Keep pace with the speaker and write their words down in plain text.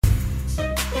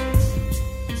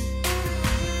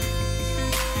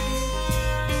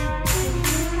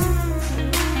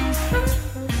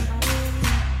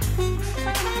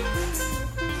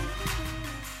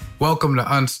Welcome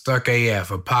to Unstuck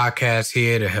AF, a podcast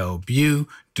here to help you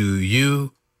do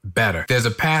you better. There's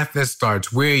a path that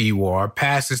starts where you are,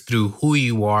 passes through who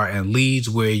you are, and leads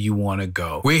where you want to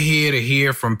go. We're here to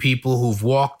hear from people who've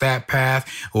walked that path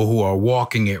or who are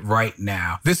walking it right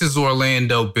now. This is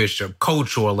Orlando Bishop,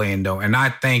 Coach Orlando, and I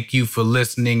thank you for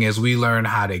listening as we learn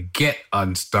how to get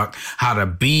unstuck, how to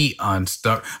be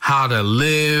unstuck, how to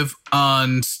live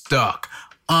unstuck.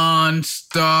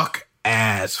 Unstuck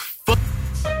as fuck.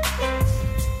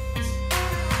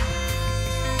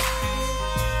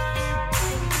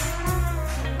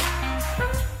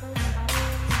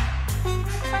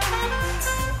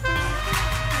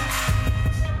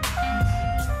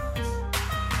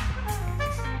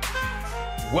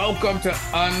 Welcome to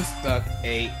Unstuck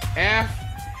AF,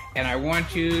 and I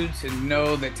want you to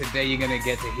know that today you're going to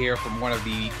get to hear from one of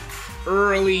the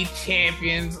early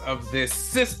champions of this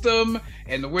system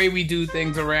and the way we do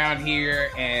things around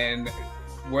here and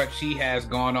what she has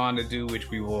gone on to do, which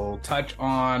we will touch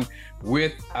on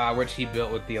with what she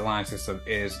built with the Alliance system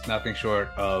is nothing short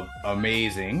of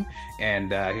amazing.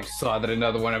 And you saw that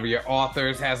another one of your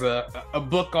authors has a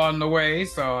book on the way,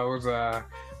 so I was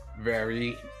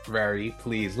very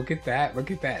pleased. Look at that.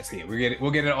 See, we'll get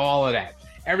into all of that.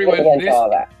 Everyone,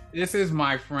 this is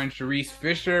my friend Charisse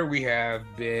Fisher. We have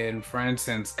been friends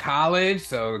since college,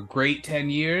 so great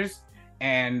 10 years.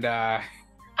 And That's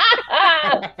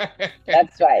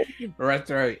right. That's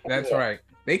right.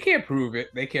 They can't prove it.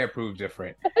 They can't prove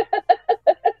different.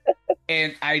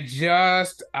 And I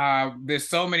just, there's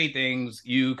so many things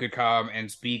you could come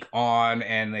and speak on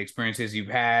and the experiences you've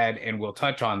had, and we'll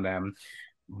touch on them.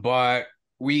 But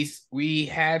we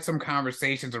had some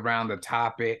conversations around the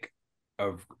topic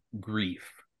of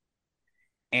grief.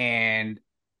 And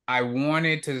I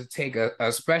wanted to take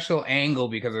a special angle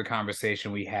because of the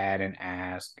conversation we had and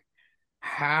ask,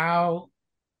 how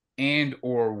and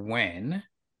or when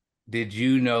did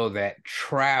you know that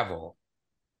travel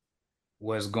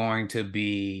was going to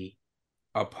be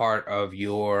a part of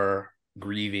your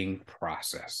grieving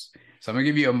process? So I'm going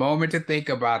to give you a moment to think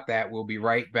about that. We'll be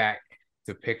right back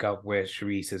to pick up where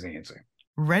Charisse's answer.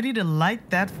 Ready to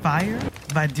light that fire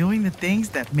by doing the things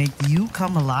that make you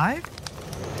come alive?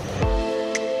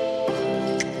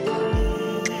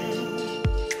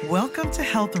 Welcome to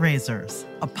Health Raisers,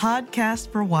 a podcast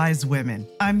for wise women.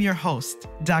 I'm your host,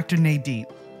 Dr. Nadine.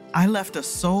 I left a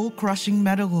soul-crushing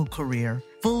medical career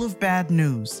full of bad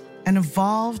news and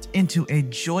evolved into a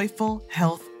joyful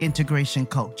health integration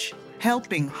coach,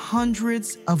 helping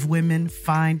hundreds of women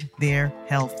find their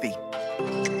healthy.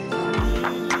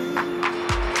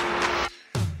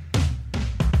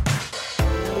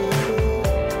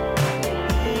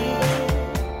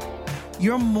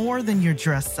 You're more than your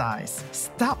dress size.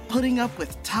 Stop putting up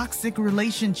with toxic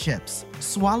relationships,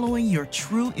 swallowing your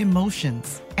true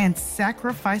emotions, and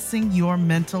sacrificing your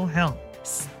mental health.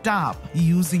 Stop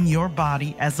using your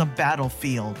body as a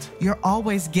battlefield. You're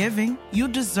always giving. You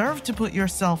deserve to put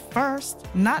yourself first,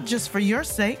 not just for your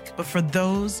sake, but for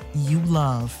those you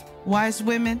love. Wise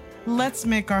women, let's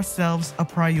make ourselves a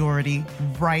priority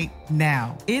right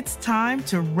now. It's time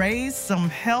to raise some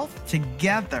health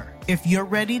together. If you're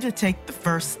ready to take the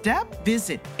first step,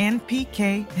 visit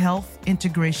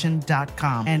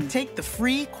npkhealthintegration.com and take the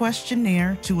free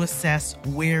questionnaire to assess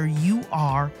where you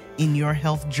are in your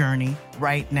health journey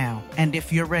right now. And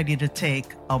if you're ready to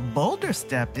take a bolder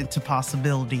step into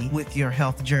possibility with your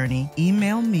health journey,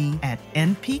 email me at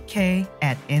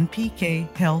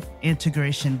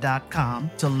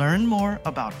npk@npkhealthintegration.com to learn more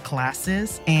about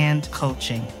classes and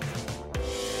coaching.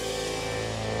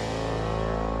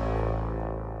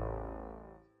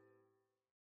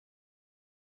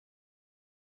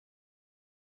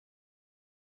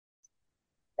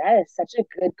 That is such a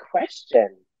good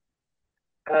question.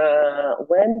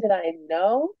 When did I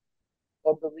know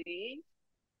or believe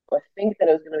or think that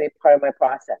it was going to be part of my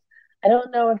process? I don't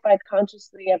know if I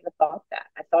consciously ever thought that.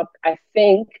 I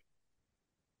think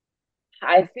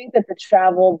that the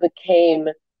travel became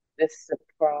this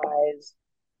surprise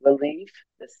relief,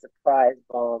 this surprise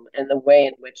balm, and the way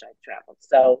in which I traveled.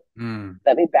 So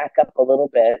let me back up a little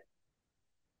bit.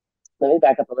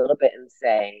 And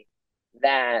say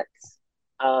that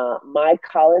my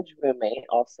college roommate,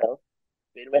 also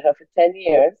been with her for 10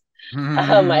 years,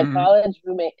 my college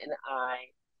roommate and I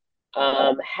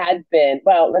had been,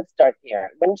 well, let's start here.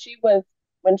 When she was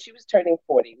turning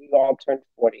 40, we all turned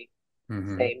 40 at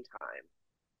the same time.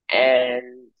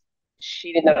 And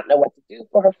she did not know what to do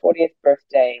for her 40th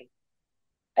birthday.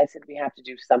 I said, we have to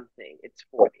do something. It's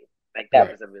 40. Like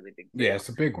that was a really big deal. Yeah, it's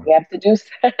a big one. We have to do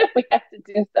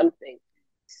something.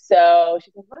 So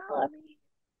she said, well, I mean,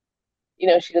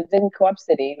 she lived in Co-op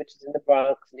City, which is in the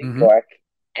Bronx, New Mm-hmm. York,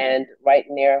 and right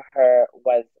near her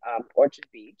was Orchard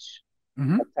Beach.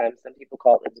 Mm-hmm. Sometimes some people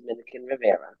call it the Dominican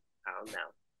Riviera. I don't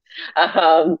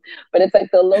know. But it's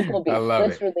like the local beach. I love it.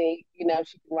 Literally, she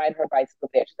can ride her bicycle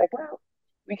there. She's like, well,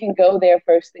 we can go there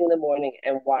first thing in the morning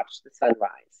and watch the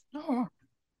sunrise. Oh,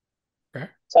 okay.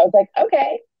 So I was like,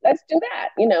 okay, let's do that.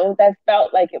 That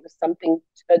felt like it was something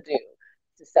to do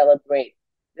to celebrate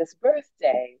this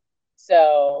birthday.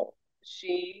 So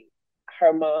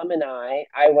her mom and I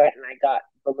went and I got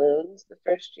balloons the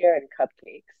first year and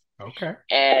cupcakes. Okay.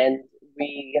 And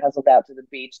we hustled out to the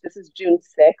beach. This is June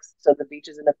 6th, so the beach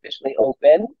isn't officially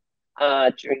open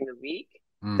during the week.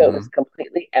 Mm-hmm. So it was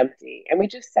completely empty. And we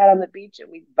just sat on the beach and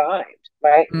we vibed,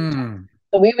 right? Mm.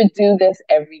 So we would do this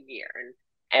every year.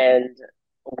 And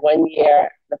one year,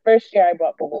 the first year I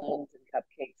brought balloons and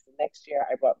cupcakes. The next year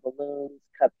I brought balloons,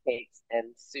 cupcakes,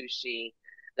 and sushi.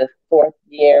 The fourth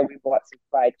year we bought some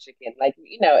fried chicken. Like,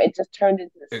 it just turned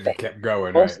into this It thing. kept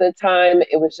going. Most of the time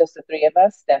it was just the three of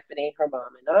us, Stephanie, her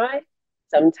mom, and I.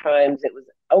 Sometimes it was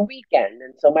a weekend.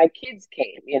 And so my kids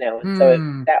came, and so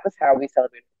that was how we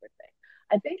celebrated her birthday.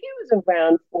 I think it was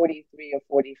around 43 or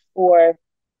 44,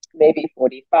 maybe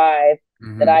 45,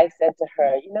 that I said to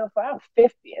her, for our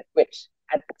 50th, which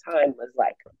at the time was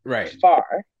like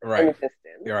far in the distance.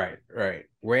 Right.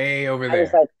 Way over there. I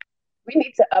was like, we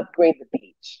need to upgrade the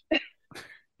beach.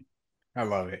 I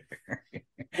love it.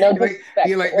 No disrespect.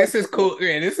 You're like, this is cool.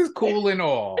 Yeah, this is cool and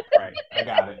all. Right. I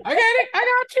got it. I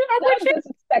got you. I'm with you. No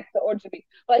disrespect to Orchard Beach.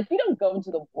 Like, you don't go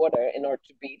to the water in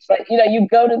Orchard Beach. Like, you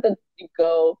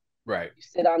go right. You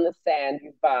sit on the sand,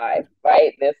 you vibe,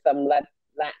 right? There's some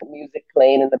Latin music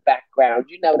playing in the background.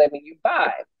 You know what I mean? You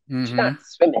vibe. Mm-hmm. You're not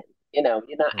swimming, you're not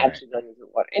actually going into the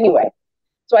water. Anyway,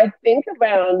 so I think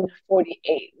around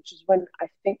 48, which is when I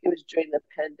think it was during the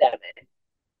pandemic.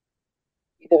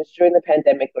 Either it was during the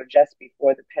pandemic or just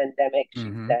before the pandemic,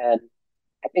 she said,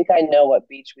 I think I know what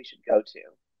beach we should go to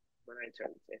when we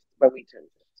turn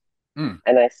 50.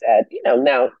 And I said,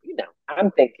 now,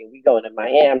 I'm thinking we going to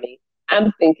Miami.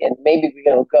 I'm thinking maybe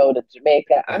we're going to go to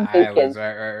Jamaica. I'm thinking islands,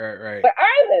 right. For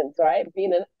islands, right?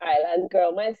 Being an island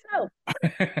girl myself.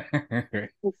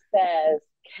 He says,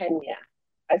 Kenya.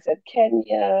 I said,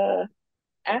 Kenya,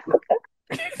 Africa?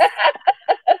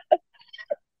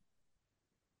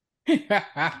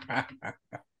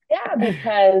 Yeah,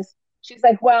 because she's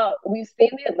like, well, we've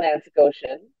seen the Atlantic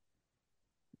Ocean.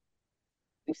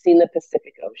 We've seen the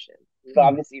Pacific Ocean. You've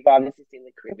obviously seen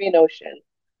the Caribbean Ocean.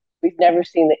 We've never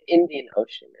seen the Indian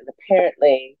Ocean. And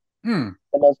apparently, the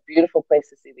most beautiful place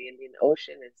to see the Indian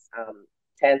Ocean is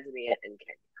Tanzania and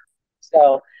Kenya.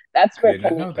 So that's where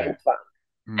Kenya came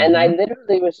from. And I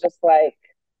literally was just like,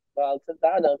 well, since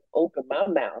I don't open my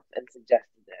mouth and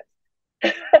suggested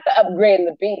this, upgrading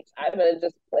the beach, I'm going to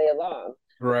just play along.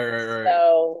 Right.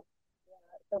 So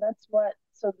that's what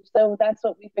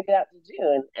we figured out to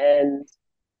do. And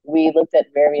we looked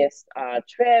at various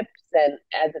trips, and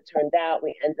as it turned out,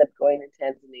 we ended up going to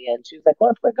Tanzania. And she was like,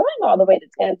 well, if we're going all the way to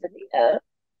Tanzania,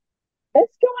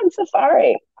 let's go on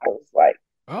safari. I was like,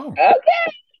 oh,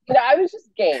 okay. I was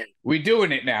just game. We're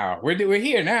doing it now. We're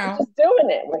here now. We're just doing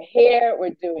it. We're here.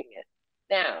 We're doing it.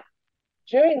 Now,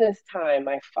 during this time,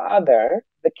 my father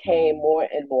became more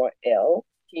and more ill.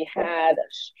 He had a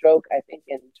stroke, I think,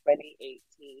 in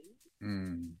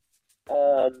 2018.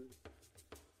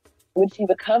 Which he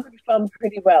recovered from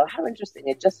pretty well. How interesting.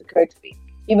 It just occurred to me.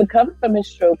 He recovered from his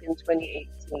stroke in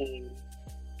 2018.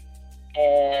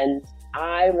 And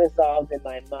I resolved in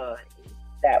my mind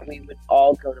that we would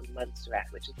all go to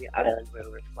Montserrat, which is the island where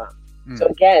we're from. So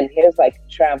again, here's like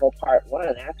travel part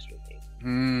one, actually.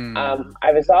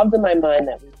 I resolved in my mind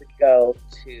that we would go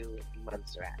to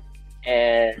Montserrat.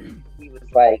 And he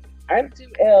was like, I'm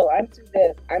too ill, I'm too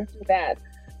this, I'm too that.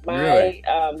 My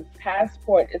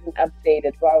passport isn't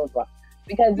updated, blah, blah, blah.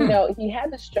 Because, he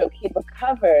had the stroke, he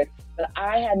recovered, but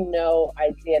I had no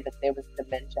idea that there was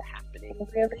dementia happening,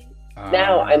 really.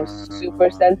 Now I'm super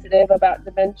sensitive about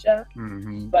dementia,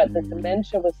 but the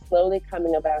dementia was slowly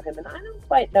coming about him, and I don't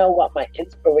quite know what my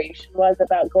inspiration was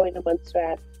about going to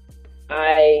Montserrat.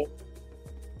 I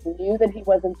knew that he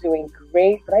wasn't doing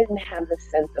great, but I didn't have the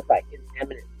sense of like his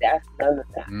imminent death, none of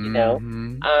that,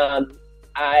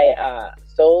 I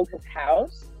sold his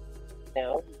house. He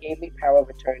gave me power of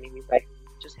attorney. He's like,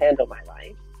 just handle my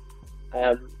life.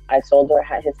 I sold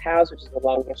his house, which is a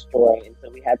longer story, and so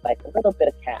we had like a little bit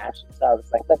of cash. And so I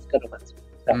was like, let's go to Montserrat.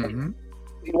 So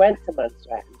we went to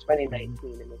Montserrat in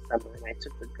 2019 in the summer, and I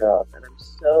took the girls, and I'm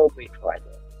so grateful I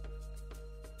did.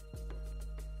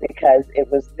 Because it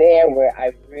was there where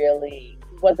he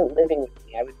wasn't living with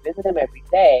me. I would visit him every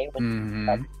day when he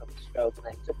was from the stroke, and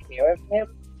I took care of him,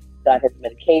 got his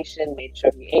medication, made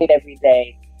sure he ate every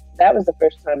day. That was the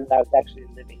first time that I was actually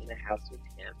living in a house with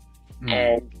him.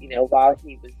 And, you know, while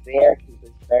he was there, he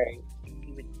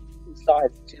saw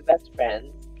his two best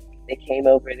friends. They came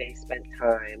over, they spent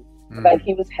time. But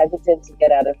he was hesitant to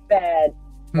get out of bed.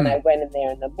 When I went in there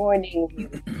in the morning, he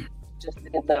just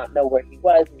did not know where he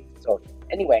was.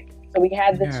 Anyway, so we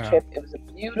had this trip. It was a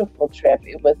beautiful trip.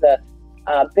 It was a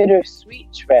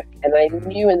bittersweet trip. And I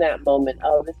knew in that moment,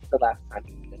 oh, this is the last time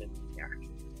he's going to be here.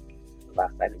 The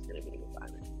last time he's going to be with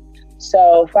Simon.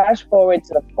 So flash forward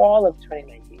to the fall of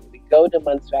 2019. We go to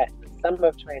Montserrat in the summer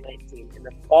of 2019. In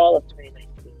the fall of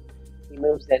 2019, he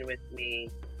moves in with me.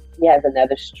 He has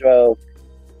another stroke.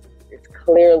 It's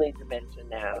clearly dementia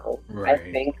now. Right. I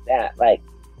think that, like,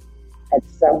 at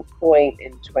some point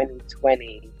in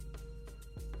 2020,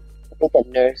 I think a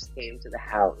nurse came to the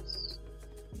house.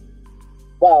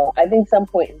 Well, I think some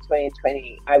point in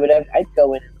 2020, I'd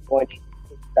go in the morning.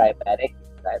 He's diabetic,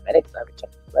 so I would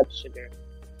check his blood sugar,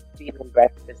 feed him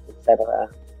breakfast, etc.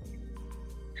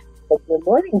 But good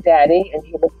morning, Daddy, and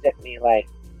he looked at me like,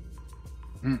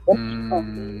 "What you call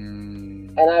me?"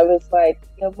 And I was like,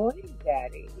 "Good morning,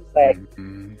 Daddy." He's like,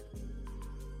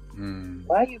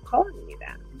 "Why are you calling me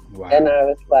that?" Wow. And I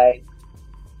was like,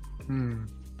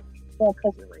 "Well,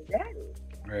 because you're my daddy."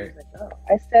 Right. Like, oh.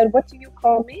 I said, "What do you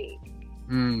call me?"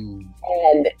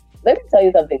 And let me tell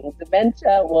you something.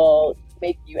 Dementia will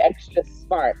make you extra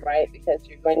smart, right? Because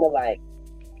you're going to, like,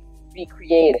 be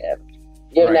creative,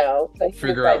 you know? So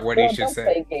figure out what he should say.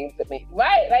 Play games with me.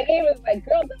 Right. Like, he was like,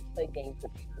 "Girl, don't play games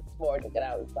with me this morning." And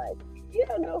I was like, "You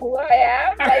don't know who I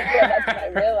am?" Like, yeah, that's what I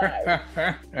realized.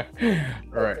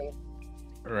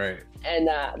 Right. And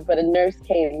but a nurse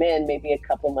came in maybe a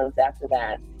couple months after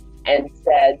that and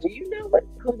said, "Do you know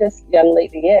who this young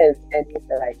lady is?" And he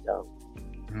said, "I don't."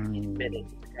 He admitted,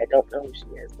 "I don't know who she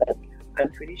is, but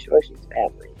I'm pretty sure she's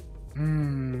family." You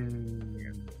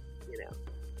know.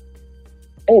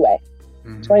 Anyway,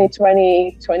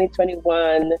 2020,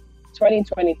 2021,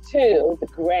 2022, the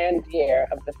grand year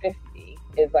of the 50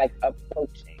 is like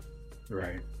approaching.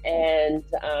 Right. And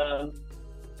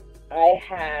I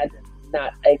had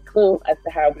not a clue as to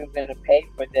how we were going to pay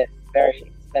for this very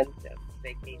expensive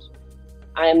vacation.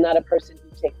 I am not a person who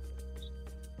takes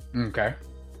vacations. Okay.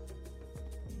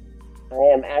 I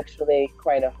am actually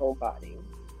quite a homebody.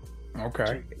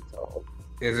 Okay.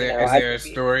 Is there a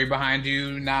story behind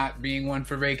you not being one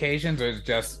for vacations, or is it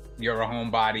just you're a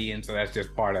homebody and so that's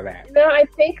just part of that? No, I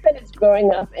think that it's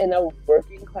growing up in a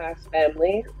working class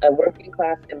family, a working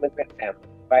class immigrant family,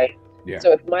 right? Yeah.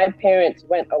 So if my parents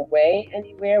went away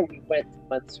anywhere, we went to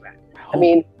Montserrat. I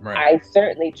mean, I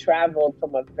certainly traveled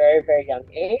from a very, very young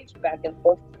age back and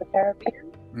forth to the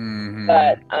Caribbean.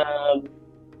 But,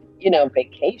 you know,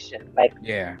 vacation, like,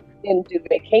 didn't do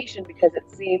vacation because it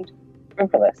seemed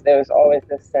frivolous. There was always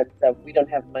this sense of, we don't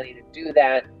have money to do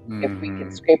that. If we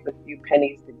can scrape a few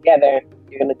pennies together,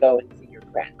 you're going to go and see your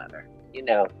grandmother, you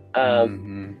know.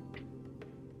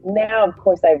 Now, of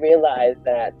course, I realize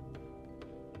that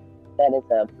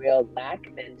is a real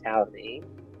lack mentality,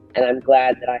 and I'm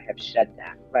glad that I have shed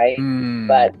that, right?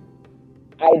 But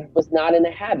I was not in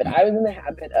the habit. I was in the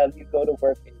habit of, you go to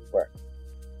work and you work.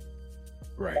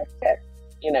 Right. That's it.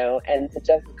 You know, and to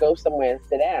just go somewhere and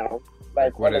sit down.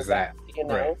 Like what is that? You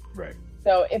know? Right.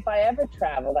 So if I ever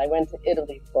traveled, I went to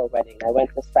Italy for a wedding. I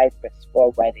went to Cyprus for a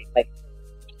wedding. Like,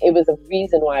 it was a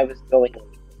reason why I was going.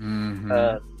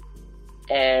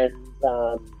 And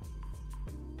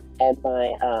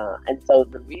so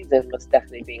the reason was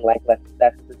definitely being like, this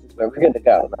is where we're going to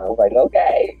go. And I was like,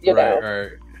 okay, you know.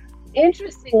 Right.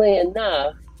 Interestingly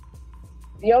enough,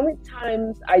 the only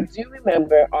times I do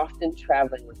remember often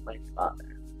traveling with my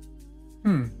father.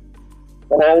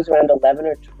 When I was around 11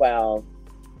 or 12,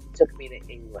 he took me to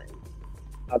England.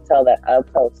 I'll tell a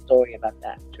story about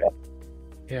that trip.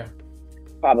 Yeah.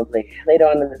 Probably later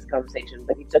on in this conversation.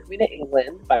 But he took me to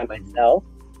England by myself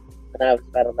when I was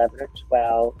about 11 or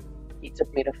 12. He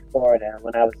took me to Florida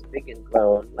when I was big and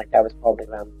grown, like I was probably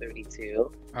around 32.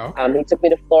 Okay. He took me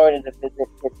to Florida to visit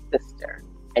his sister,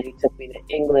 and he took me to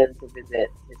England to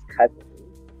visit his cousin.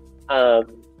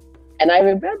 And I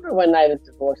remember when I was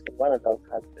divorcing one of those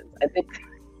husbands, I think...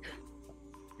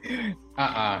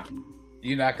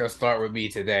 You're not going to start with me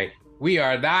today. We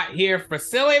are not here for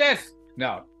silliness.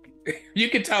 No. You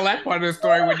can tell that part of the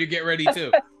story when you get ready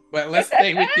too. But let's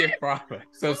stay with your father.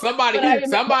 So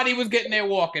somebody was getting their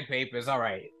walking papers. All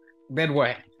right. Then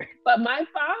what? But my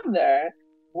father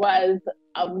was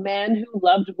a man who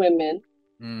loved women.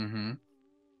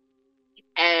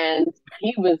 And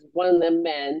he was one of them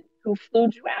men who flew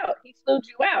you out. He flew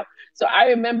you out. So I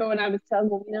remember when I was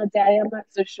telling him, Daddy, I'm not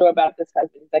so sure about this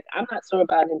husband. He's like, I'm not sure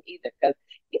about him either because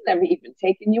he's never even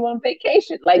taken you on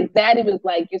vacation. Like, Daddy was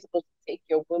like, you're supposed to take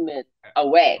your woman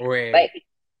away. Like,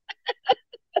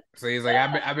 so he's like, I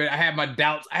had my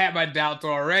doubts. I had my doubts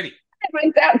already. I had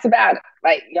my doubts about it.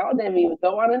 Like, y'all didn't even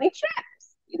go on any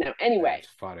trips. Anyway.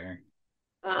 That's funny.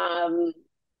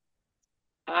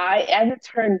 As it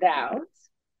turned out,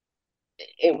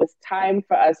 it was time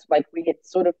for us, like we had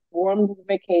sort of formed the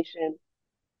vacation.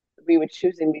 We were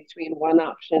choosing between one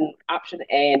option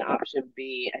A and option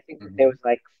B. I think there was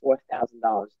like $4,000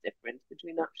 difference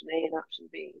between option A and option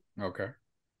B. Okay.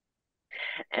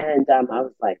 And I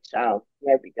was like, child,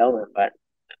 where we going? But,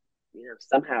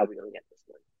 somehow we're going to get this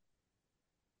one.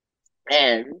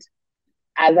 And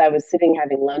as I was sitting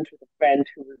having lunch with a friend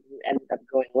who ended up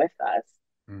going with us,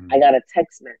 I got a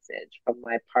text message from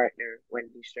my partner,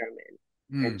 Wendy Sherman.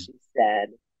 And she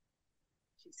sent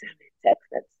me a text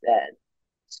that said,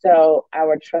 so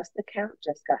our trust account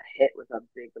just got hit with a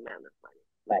big amount of money,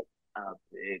 like a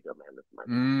big amount of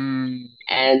money.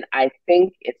 And I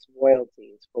think it's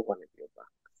royalties for one of your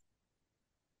books.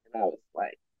 And I was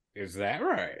like, is that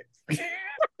right?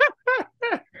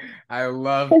 I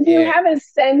love it. Because you have a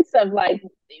sense of like,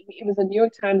 it was a New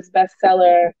York Times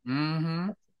bestseller.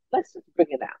 Let's just bring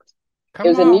it out. It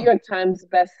was a New York Times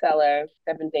bestseller,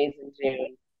 7 Days in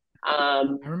June. I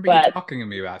remember you talking to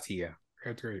me about Tia.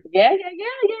 That's great. Yeah.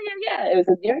 It was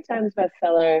a New York Times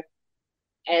bestseller,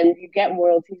 and you get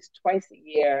royalties twice a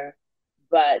year.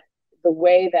 But the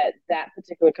way that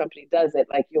particular company does it,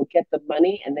 like you'll get the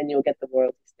money and then you'll get the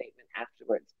royalty statement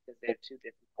afterwards because they're two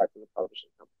different parts of the publishing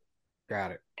company.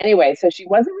 Got it. Anyway, so she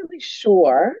wasn't really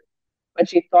sure, but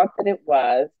she thought that it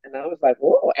was, and I was like,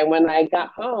 whoa. And when I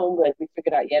got home, like we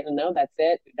figured out, no, that's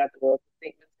it. We got the royalty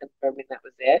statements confirming that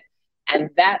was it. And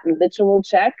that literal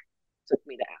check took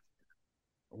me to Africa.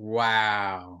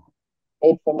 Wow.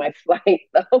 Paid for my flight,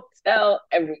 the hotel,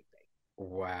 everything.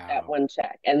 Wow. That one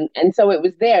check. And so it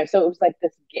was there. So it was like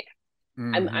this gift.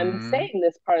 I'm saying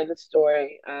this part of the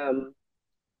story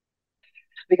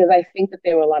because I think that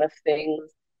there were a lot of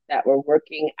things that were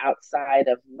working outside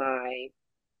of my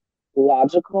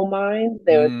logical mind.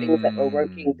 There were things that were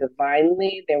working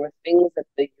divinely. There were things that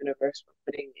the universe were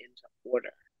putting into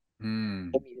order for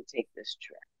me to take this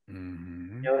trip.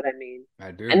 You know what I mean?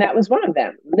 I do. And that was one of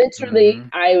them. Literally,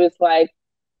 I was like,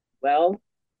 well,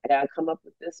 I gotta come up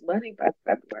with this money by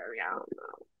February. I don't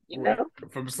know.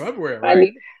 From somewhere,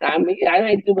 right? I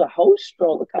might do a host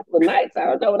stroll a couple of nights. I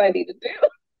don't know what I need to do.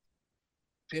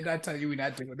 Did I tell you we're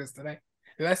not doing this today?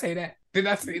 Did I say that? Did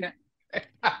I say that?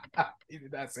 You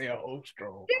did not say a host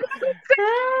stroll.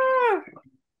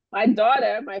 My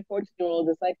daughter, my 14-year-old,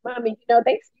 is like, Mommy,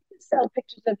 they sell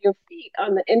pictures of your feet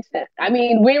on the internet. I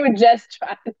mean, we were just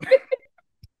trying to.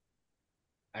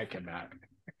 I cannot.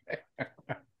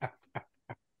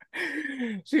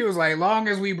 She was like, long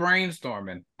as we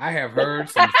brainstorming, I have heard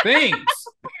some things.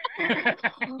 I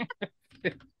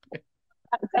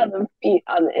sell them feet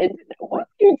on the internet. What are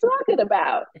you talking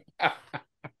about?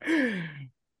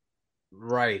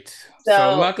 Right.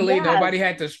 So luckily, nobody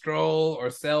had to stroll or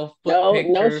sell foot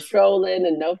pictures. No strolling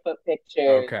and no foot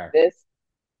pictures. Okay.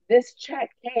 This check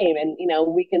came, and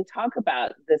we can talk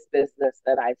about this business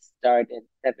that I started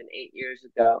 7-8 years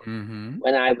ago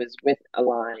when I was with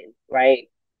Align, right?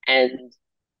 And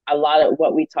a lot of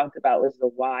what we talked about was the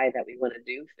why that we want to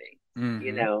do things,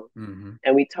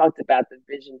 and we talked about the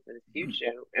vision for the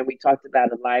future, and we talked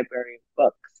about a library of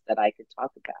books that I could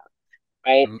talk about,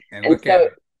 right? And look at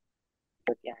it.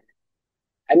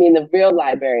 I mean, the real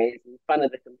library is in front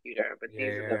of the computer, but these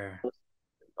are the most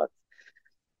books.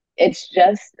 It's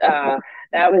just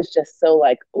that was just so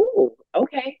like, ooh,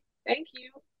 okay, thank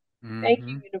you,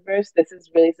 universe. This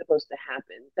is really supposed to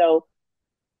happen. So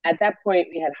at that point,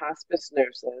 we had hospice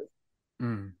nurses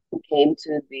who came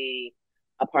to the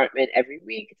apartment every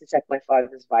week to check my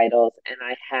father's vitals, and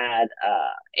I had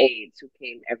aides who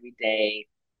came every day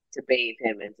to bathe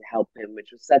him and to help him, which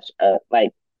was such a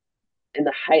in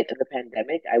the height of the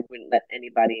pandemic, I wouldn't let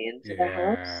anybody into the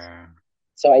house.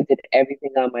 So I did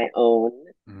everything on my own.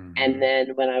 And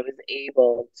then when I was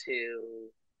able to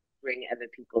bring other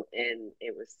people in,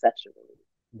 it was such a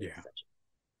relief.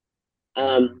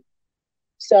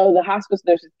 So the hospice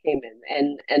nurses came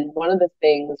in, and one of the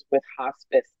things with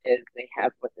hospice is they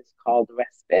have what is called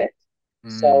respite.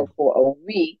 So for a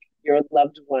week, your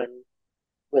loved one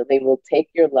they will take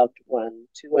your loved one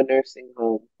to a nursing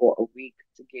home for a week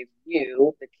to give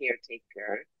you, the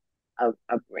caretaker,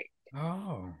 a break.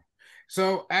 Oh,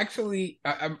 so actually,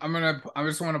 I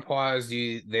just want to pause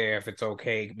you there if it's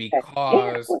okay,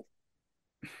 because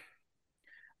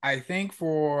I think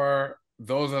for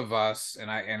those of us,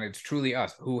 and it's truly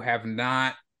us who have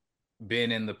not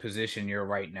been in the position you're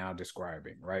right now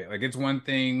describing, right? Like it's one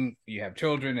thing you have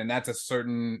children, and that's a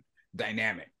certain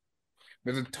dynamic.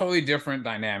 There's a totally different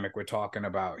dynamic we're talking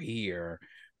about here.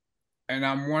 And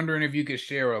I'm wondering if you could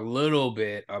share a little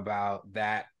bit about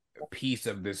that piece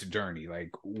of this journey.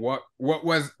 Like what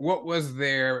was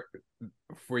there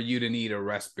for you to need a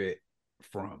respite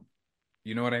from?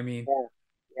 You know what I mean? Yeah,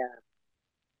 yeah.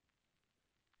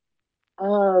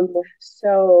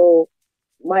 So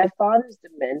my father's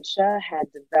dementia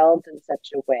had developed in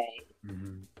such a way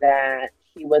Mm-hmm. that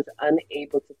he was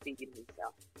unable to feed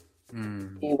himself.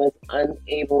 Mm. He was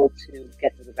unable to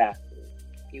get to the bathroom.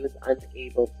 He was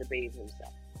unable to bathe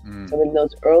himself. Mm. So in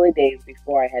those early days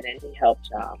before I had any help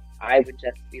job, I would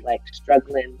just be like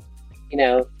struggling,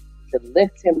 to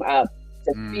lift him up,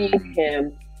 to feed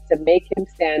him, to make him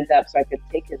stand up so I could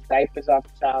take his diapers off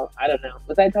the child. I don't know.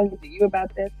 Was I talking to you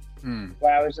about this?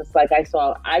 Where I was just like, I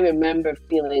remember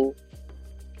feeling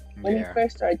when he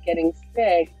first started getting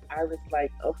sick, I was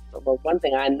like, oh, well, one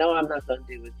thing I know I'm not going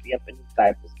to do is be up in his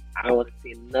diapers. I don't want to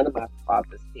see none of my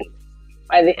father's penis.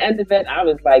 By the end of it, I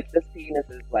was like, this penis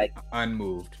is like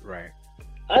unmoved, right?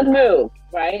 Unmoved,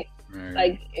 right?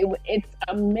 Like it's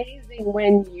amazing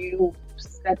when you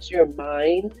set your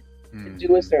mind to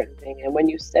do a certain thing, and when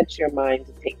you set your mind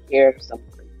to take care of something.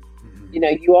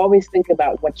 You always think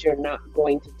about what you're not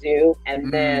going to do,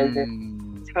 and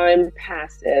then time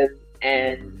passes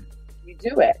and you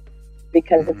do it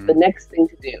because it's the next thing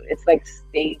to do. It's like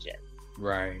stages.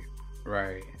 Right.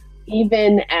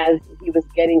 Even as he was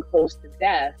getting close to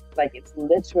death, like it's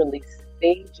literally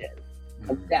stages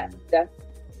of death. Death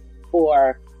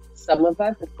for some of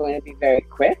us is going to be very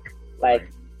quick. Like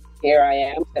here I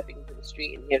am stepping into the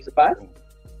street and here's a bus,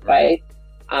 right?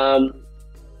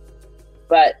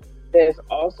 But there's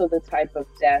also the type of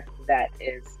death that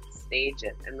is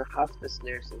stages, and the hospice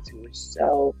nurses who are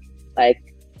so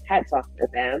like, hats off to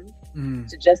them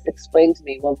to just explain to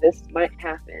me, well, this might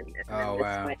happen, and then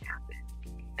this might happen,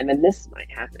 and then this might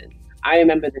happen. I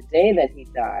remember the day that he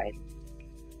died,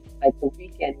 like the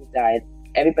weekend he died,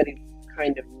 everybody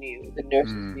kind of knew, the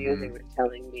nurses knew, they were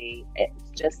telling me. It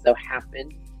just so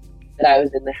happened that I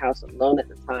was in the house alone at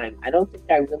the time. I don't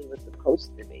think I really was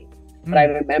supposed to be. But I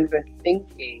remember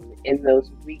thinking in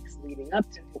those weeks leading up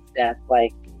to his death,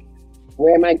 like,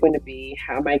 where am I going to be?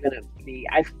 How am I going to be?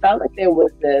 I felt like there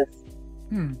was this,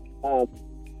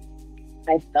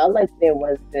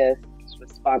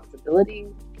 responsibility.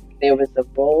 There was a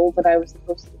role that I was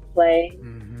supposed to play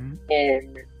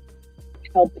in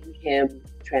helping him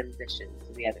transition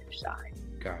to the other side.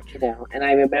 Gotcha. And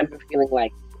I remember feeling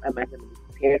like, am I going to be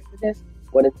prepared for this?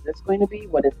 What is this going to be?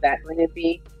 What is that going to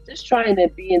be? Just trying to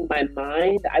be in my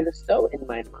mind. I was so in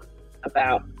my mind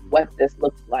about what this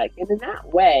looks like. And in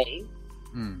that way,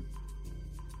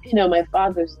 my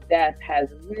father's death has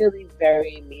really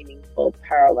very meaningful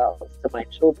parallels to my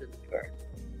children's birth.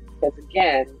 Because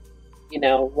again,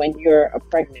 when you're a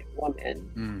pregnant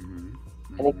woman,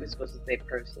 I think we're supposed to say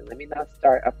person. Let me not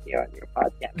start up here on your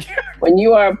podcast. When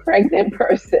you are a pregnant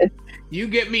person. You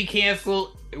get me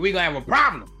canceled, we're going to have a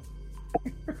problem.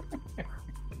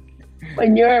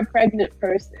 When you're a pregnant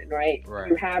person, right?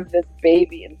 You have this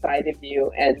baby inside of you,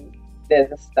 and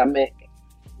there's a stomach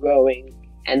growing,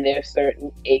 and there's certain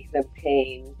aches and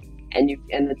pains, and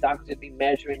the doctor be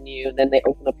measuring you, and then they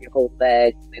open up your whole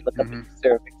legs, and they look up at your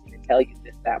cervix, and they tell you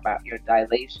this, that about your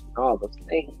dilation, all those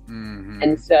things.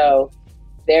 And so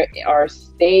there are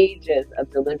stages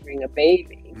of delivering a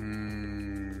baby,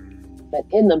 but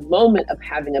in the moment of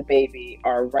having a baby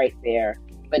are right there.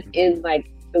 But in like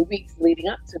the weeks leading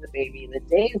up to the baby, and the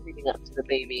days leading up to the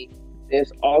baby,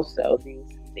 there's also these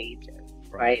stages,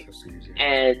 right?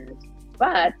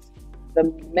 But the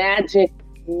magic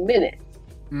minute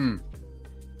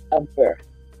of birth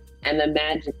and the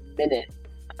magic minute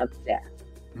of death,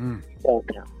 you don't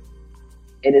know.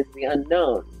 It is the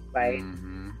unknown, right?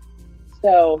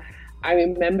 So I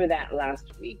remember that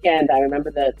last weekend. I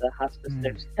remember the hospice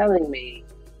nurse telling me,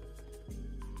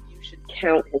 you should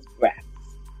count his breaths.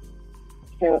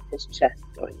 Count his chest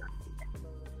going up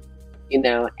and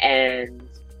down, and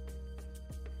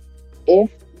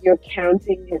if you're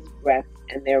counting his breaths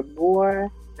and they're more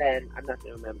than, I'm not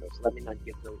going to remember, so let me not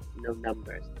give no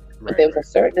numbers, but there was a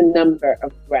certain number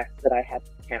of breaths that I had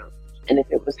to count, and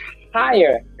if it was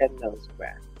higher than those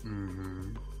breaths,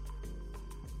 then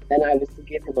I was to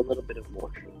give him a little bit of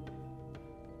morphine,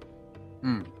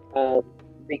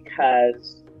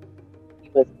 because he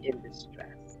was in distress.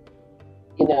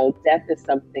 Death is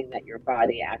something that your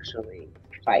body actually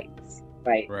fights,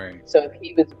 right? So if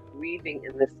he was breathing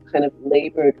in this kind of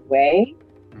labored way,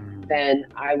 then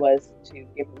I was to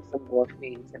give him some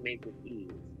morphine to make it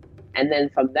ease. And then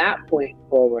from that point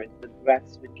forward, the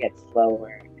breaths would get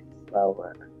slower and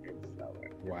slower and slower.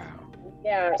 Wow.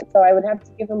 Yeah, so I would have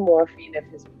to give him morphine if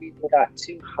his breathing got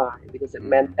too high because it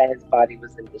meant that his body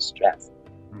was in distress.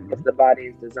 Because the body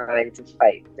is designed to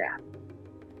fight death.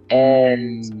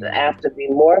 And after the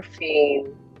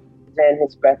morphine, then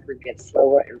his breath would get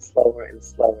slower and slower and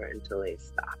slower until he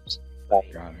stopped.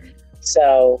 Right. Got it.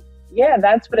 So yeah,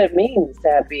 that's what it means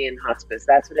to be in hospice.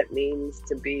 That's what it means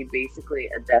to be basically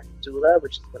a death doula,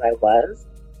 which is what I was.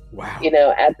 Wow. You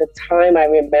know, at the time, I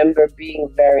remember being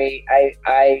very.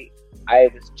 I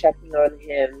was checking on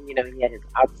him. You know, he had his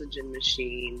oxygen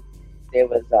machine. There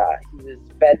was he was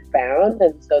bed bound,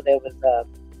 and so there was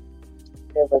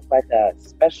like a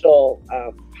special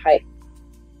pipe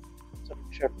sort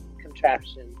of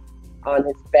contraption on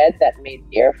his bed that made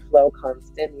airflow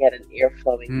constant. He had an air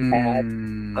flowing pad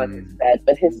on his bed,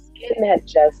 but his skin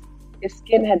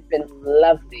had been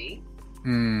lovely.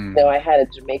 So I had a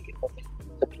Jamaican woman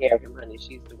who took care of him, honey.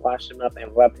 She used to wash him up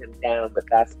and rub him down with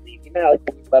Vaseline. You know how like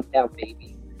when you rub down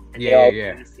babies and they're all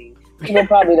greasy. People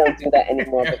probably don't do that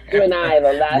anymore, but you and I,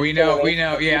 the last we know.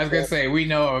 Yeah, I was gonna say we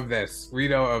know of this.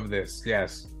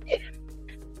 Yes.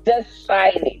 Just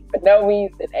shiny for no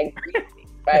reason and greasy,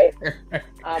 right?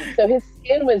 So his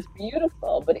skin was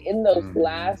beautiful, but in those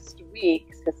last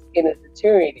weeks, his skin is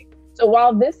deteriorating. So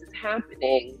while this is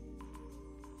happening,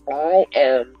 I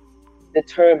am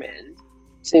determined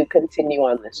to continue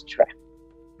on this trip.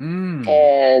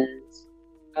 And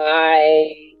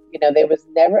there was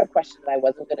never a question that I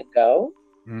wasn't going to go.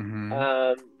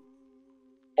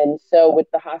 And so with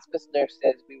the hospice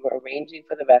nurses, we were arranging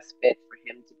for the respite for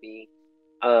him to be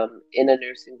in a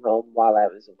nursing home while I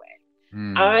was away.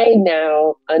 I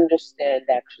now understand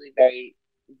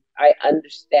I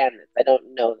understand this. I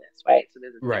don't know this, right? So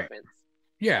there's a difference.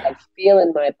 Yeah. I feel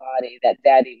in my body that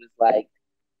Daddy was like,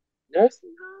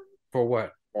 nursing home? For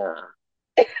what? Nah.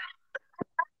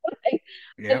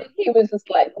 And he was just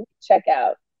like, let me check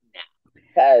out now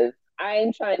because I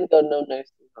ain't trying to go no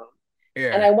nursing home.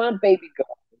 Yeah. And I want baby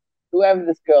girl, whoever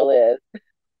this girl is.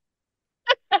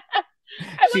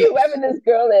 Whoever this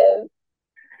girl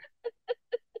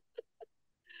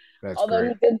is. Although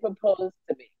great. he did propose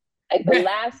to me. Like the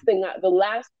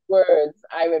last words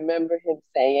I remember him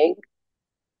saying,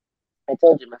 I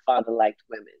told you my father liked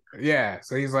women. Yeah,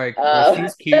 so he's like, well,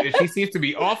 she's cute and she seems to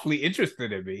be awfully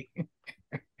interested in me.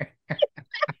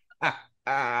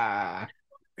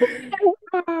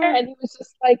 And he was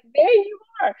just like, there you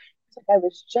are. He's like, I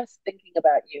was just thinking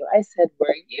about you. I said,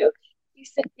 were you? He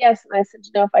said, yes. And I said,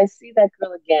 you know, if I see that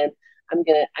girl again, I'm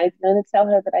gonna tell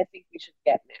her that I think we should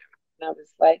get married. And I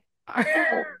was like,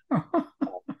 oh.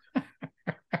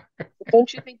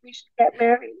 Don't you think we should get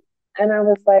married? And I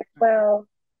was like, well,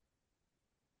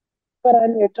 but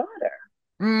I'm your daughter.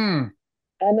 And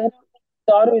I don't think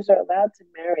daughters are allowed to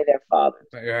marry their fathers.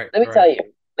 Let me tell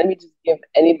you, let me just give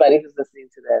anybody who's listening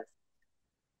to this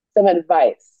some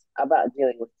advice about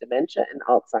dealing with dementia and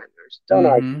Alzheimer's. Don't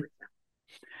argue with them.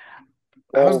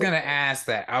 I was going to ask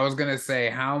that. I was going to say,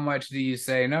 how much do you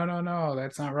say, no,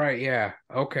 that's not right. Yeah.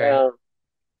 Okay.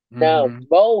 No,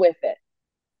 roll with it.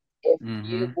 If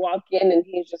you walk in and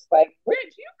he's just like,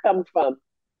 where'd you come from?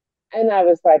 And I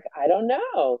was like, I don't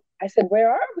know. I said,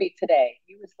 where are we today?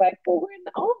 He was like, well, we're in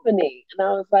Albany. And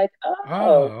I was like,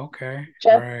 oh, okay.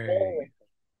 Just roll with it.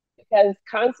 Because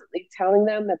constantly telling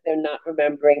them that they're not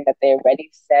remembering, that they already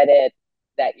said it,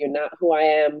 that you're not who I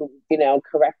am,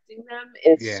 correcting them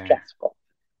is stressful.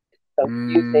 It's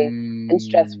confusing and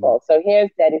stressful. So here's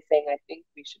Daddy saying, I think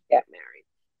we should get married.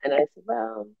 And I said,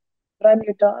 well, but I'm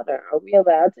your daughter. Are we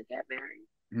allowed to get married?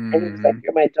 And he was like,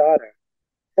 you're my daughter.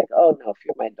 Like, oh no, if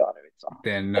you're my daughter, it's off.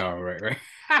 Then no, right.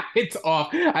 It's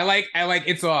off. I like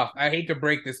it's off. I hate to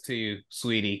break this to you,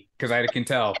 sweetie, because I can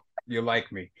tell you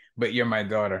like me, but you're my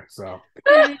daughter, so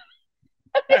he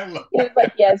was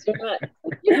like, yes, you're not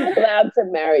allowed to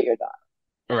marry your daughter.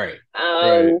 Right.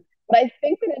 But I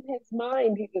think that in his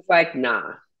mind he was like,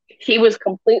 nah. He was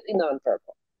completely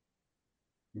nonverbal.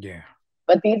 Yeah.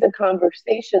 But these are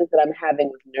conversations that I'm having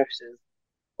with nurses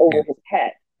over his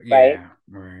head. Right? Yeah,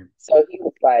 right. So he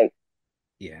was like,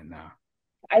 yeah, no.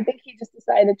 I think he just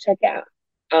decided to check out.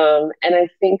 And I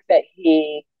think that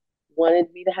he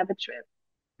wanted me to have a trip.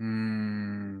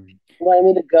 Wanted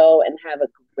me to go and have a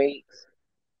great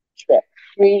trip,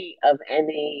 free of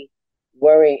any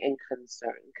worry and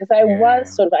concern. Because I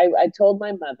was I told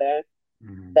my mother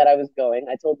that I was going.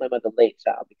 I told my mother late,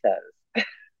 child, because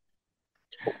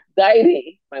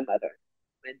Diety, my mother,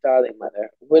 my darling mother,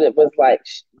 when it was like,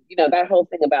 that whole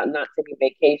thing about not taking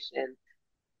vacation,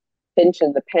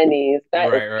 pinching the pennies.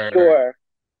 That is Right. pure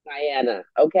Diana.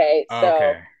 Okay. So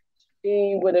Okay.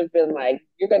 she would have been like,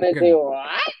 "You're gonna Good. do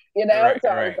what?" You know? So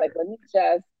I was Right. like, let me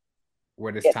just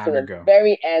Where does get to time to the go?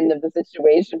 very end of the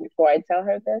situation before I tell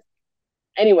her this.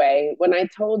 Anyway, when I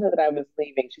told her that I was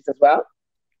leaving, she says, "Well,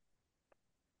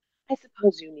 I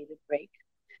suppose you need a break."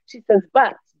 She says,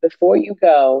 "But before you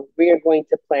go, we are going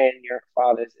to plan your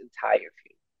father's entire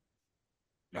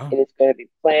funeral. No. It is going to be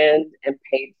planned and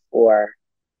paid for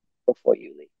before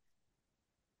you leave."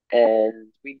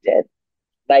 And we did.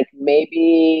 Like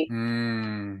maybe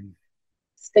Mm.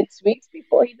 6 weeks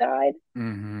before he died,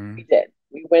 Mm-hmm. we did.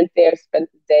 We went there, spent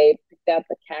the day, picked out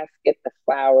the casket, the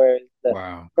flowers, the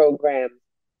Wow. programs.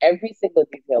 Every single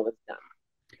detail was done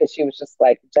because she was just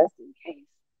like, just in case.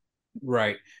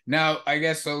 Right. Now, I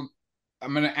guess so.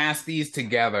 I'm gonna ask these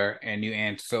together, and you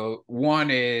answer. So one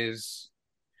is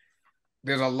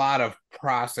there's a lot of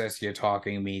process you're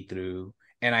talking me through,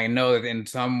 and I know that in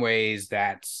some ways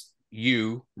that's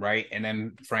you, right? And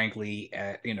then, frankly,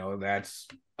 that's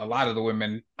a lot of the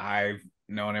women I've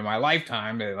known in my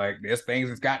lifetime that like there's things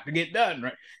that's got to get done,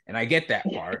 right? And I get that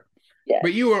part. Yes.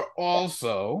 But you were Yes.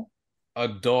 also a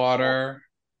daughter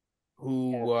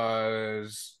who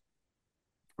was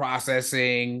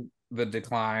processing the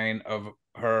decline of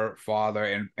her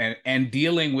father and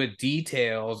dealing with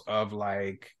details of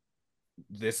like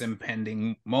this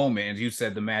impending moment. As you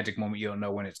said, the magic moment, you don't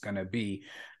know when it's going to be.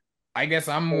 I guess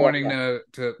I'm wanting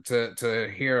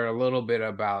to hear a little bit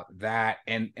about that,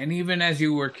 and even as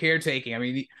you were caretaking. I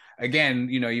mean, again,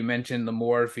 you mentioned the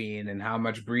morphine and how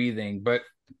much breathing, but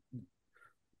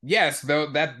yes, though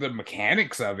that the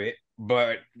mechanics of it,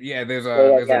 but yeah, there's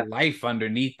a life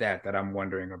underneath that I'm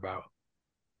wondering about.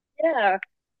 Yeah,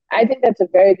 I think that's a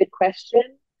very good question.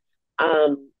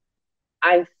 Um,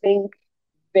 I think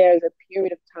there's a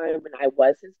period of time when I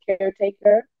was his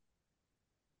caretaker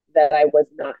that I was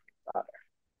not his daughter.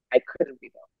 I couldn't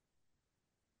be both.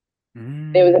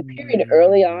 There was a period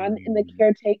early on in the Mm.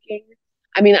 caretaking.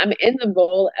 I mean, I'm in the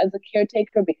role as a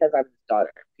caretaker because I'm his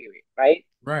daughter, period, right?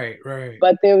 Right.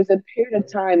 But there was a period of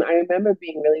time I remember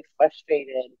being really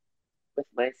frustrated with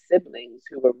my siblings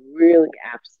who were really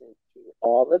absent through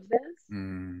all of this.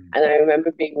 Mm. And I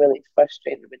remember being really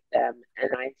frustrated with them.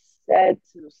 And I said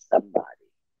to somebody,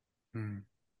 Mm.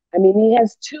 I mean, he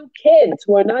has two kids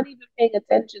who are not even paying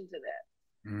attention to this,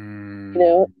 you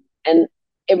know? Mm. And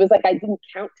it was like I didn't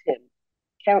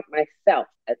count myself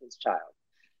as his child.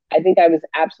 I think I was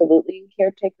absolutely in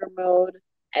caretaker mode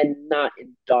and not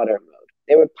in daughter mode.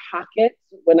 There were pockets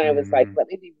when I was like, Mm. let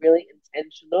me be really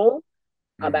intentional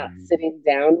about Mm. sitting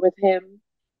down with him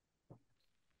and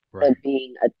Right.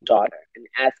 being a daughter and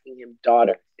asking him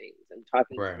daughter things and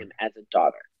talking to Right. him as a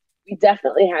daughter. We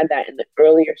definitely had that in the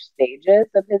earlier stages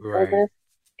of his Right. illness.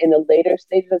 In the later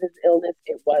stages of his illness,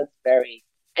 it was very,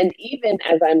 and even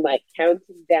as I'm like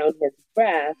counting down his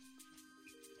breath,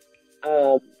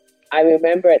 um, I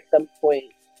remember at some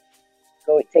point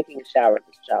taking a shower.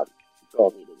 This child,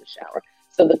 girl needed a shower.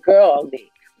 So the girl,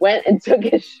 me, went and took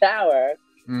a shower.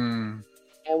 Mm.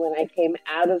 And when I came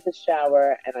out of the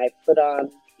shower and I put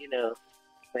on,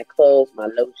 my clothes, my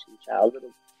lotion, child,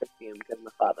 little perfume, because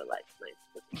my father likes nice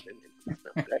perfume and it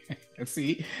smells good.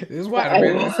 See, this is why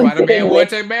the man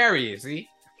wants to marry you. See,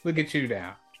 look at you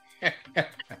now.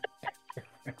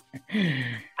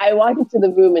 I walked into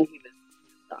the room and he was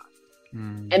gone.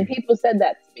 Mm. And people said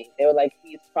that to me. They were like,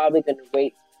 he's probably going to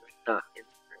wait till we're not in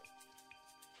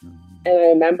the room. Mm. And I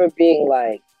remember being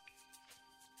like,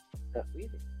 not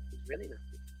breathing. He's really not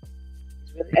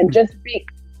breathing. And just being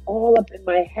all up in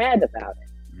my head about it.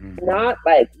 Mm-hmm. Not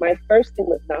like, my first thing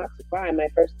was not to cry. My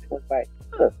first thing was like,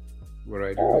 what do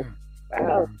I do? Wow.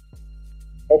 Mm-hmm.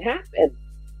 It happened.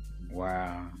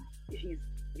 Wow. He's,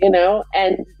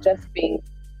 and just being,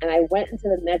 and I went into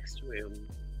the next room.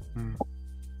 Mm.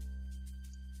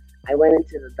 I went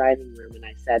into the dining room and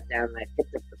I sat down and I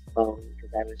picked up the phone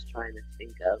because I was trying to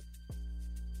think of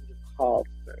who to call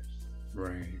first.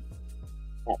 Right.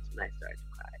 That's when I started to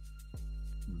cry.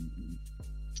 Mm-hmm.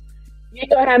 You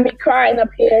ain't gonna have me crying up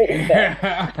here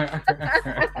either.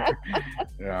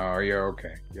 No, you're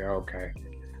okay. You're okay.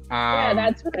 Yeah,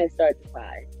 that's when I started to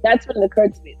cry. That's when it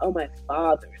occurred to me, oh, my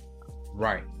father.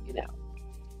 Right.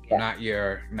 Yeah. Not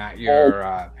your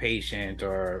patient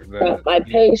or not my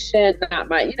patient, not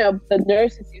my, the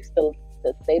nurses used to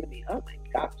say to me, oh my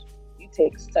gosh, you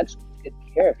take such good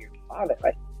care of your father.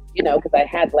 Like, because I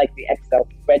had like the Excel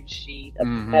spreadsheet of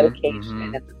medication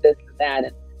and this and that.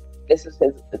 And this was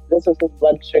his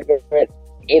blood sugar at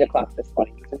 8:00 this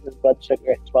morning. This was his blood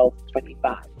sugar at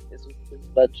 12:25. This was his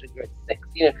blood sugar at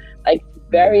 6. Like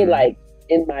very like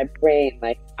in my brain,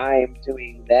 like I am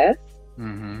doing this.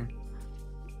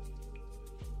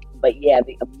 But yeah,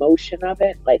 the emotion of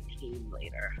it like came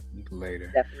later.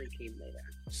 Definitely came later.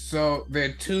 So there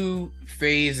are two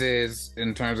phases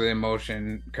in terms of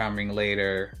emotion coming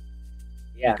later.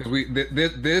 Yeah. Because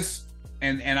this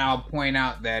and I'll point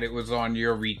out that it was on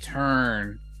your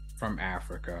return from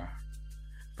Africa,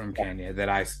 from Kenya,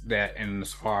 that and the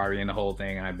safari and the whole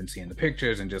thing, and I've been seeing the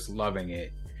pictures and just loving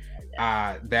it.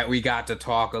 That we got to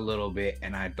talk a little bit,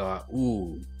 and I thought,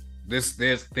 ooh, there's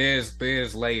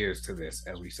layers to this,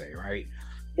 as we say, right?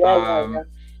 Yeah.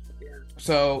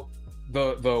 So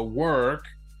the work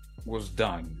was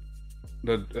done.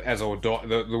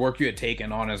 The work you had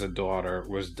taken on as a daughter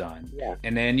was done. Yeah.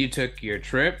 And then you took your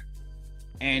trip,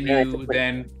 and you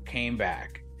then came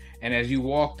back. And as you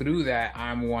walk through that,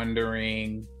 I'm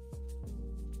wondering,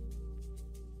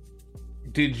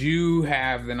 did you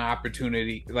have an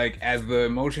opportunity, like as the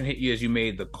emotion hit you as you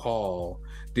made the call,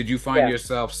 did you find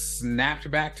yourself snapped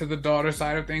back to the daughter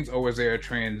side of things, or was there a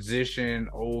transition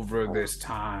over this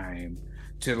time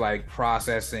to like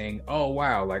processing, oh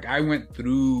wow, like I went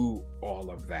through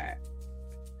all of that?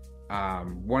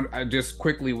 I just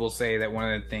quickly will say that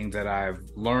one of the things that I've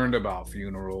learned about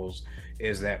funerals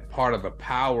is that part of the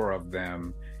power of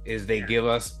them is they give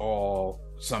us all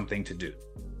something to do.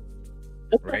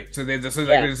 Right, so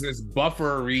there's this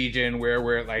buffer region where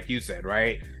we're, like you said,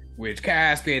 right, which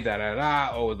casket,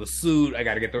 oh, the suit, I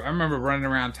gotta get I remember running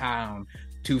around town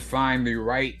to find the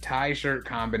right tie shirt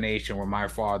combination when my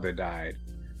father died.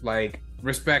 Like,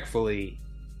 respectfully,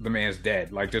 the man's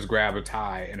dead, like just grab a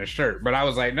tie and a shirt. But I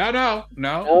was like, no.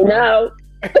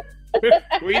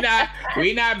 we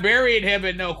not burying him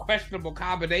in no questionable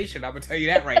combination, I'm gonna tell you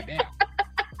that right now.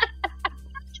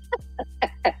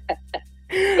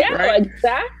 Yeah, right?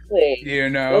 Exactly. You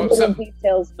know, those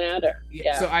details matter.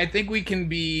 Yeah. So I think we can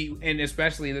be, and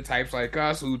especially the types like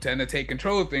us who tend to take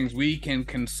control of things, we can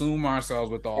consume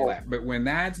ourselves with all that. But when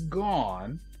that's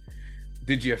gone,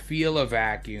 did you feel a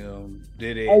vacuum?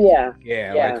 Did it? Oh yeah.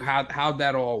 Yeah. Like how'd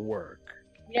that all work?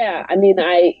 Yeah, I mean,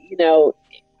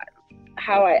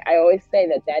 how I always say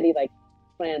that Daddy like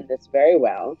planned this very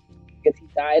well, because he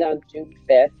died on June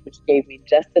 5th, which gave me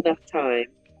just enough time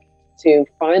to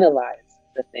finalize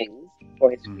the things for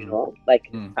his funeral, like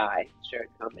his tie shirt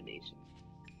combination,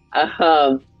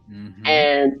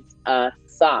 and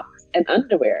socks and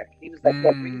underwear. He was like,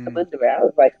 "Well, bring some underwear." I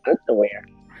was like, "Underwear?"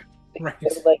 Right. They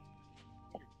were like,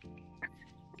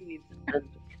 "He needs underwear."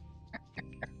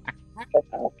 Like,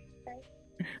 oh, okay.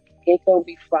 He ain't gonna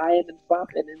be flying and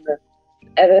flopping in the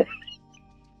edit.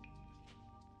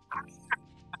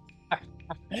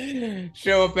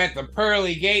 Show up at the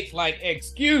pearly gates like,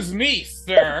 "Excuse me,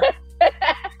 sir."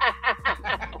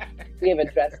 We have a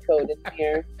dress code in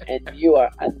here, and you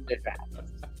are underdressed.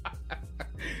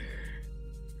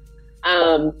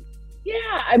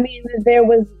 Yeah, I mean, there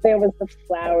was the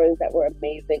flowers that were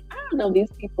amazing. I don't know,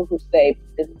 these people who say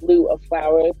in lieu of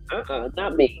flowers.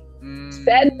 Not me.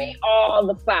 Send me all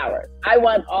the flowers. I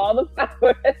want all the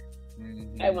flowers.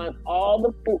 I want all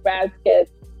the fruit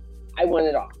baskets. I want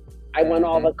it all. I want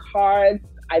all the cards.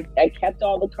 I kept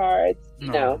all the cards.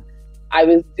 You know, I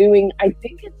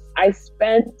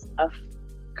spent a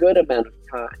good amount of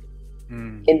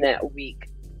time in that week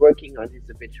working on his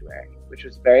obituary, which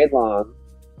was very long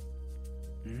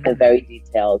and very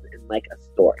detailed and like a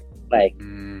story. Like,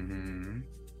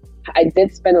 I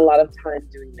did spend a lot of time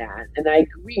doing that, and I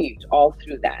grieved all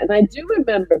through that. And I do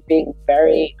remember being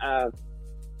very,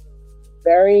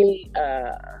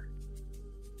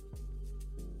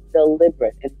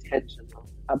 deliberate, intentional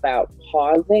about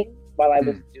pausing while I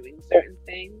was doing certain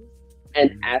things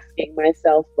and asking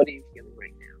myself, what are you feeling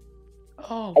right now?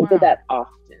 Oh, I did that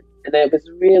often, and it was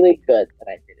really good that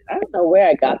I did it. I don't know where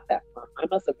I got that from. I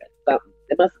must have been something.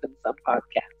 It must have been some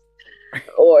podcast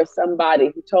or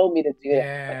somebody who told me to do it.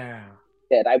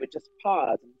 That I would just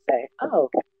pause and say, oh,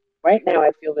 right now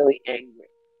I feel really angry.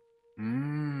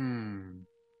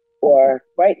 Or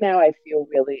right now I feel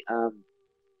really, I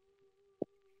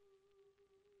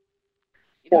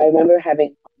remember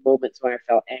having moments where I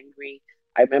felt angry.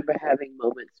 I remember having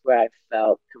moments where I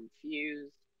felt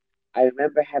confused. I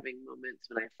remember having moments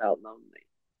when I felt lonely.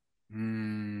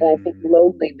 And I think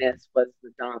loneliness was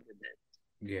the dominant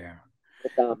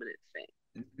thing.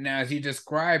 Now, as you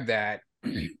describe that,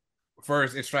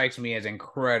 first, it strikes me as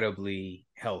incredibly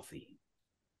healthy.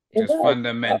 Just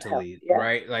fundamentally,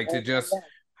 right? Like to just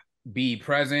be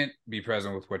present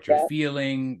with what you're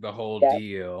feeling, the whole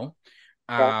deal.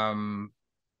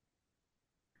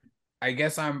 I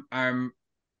guess I'm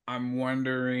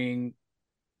wondering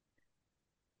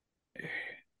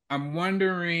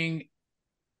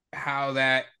how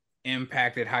that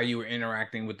impacted how you were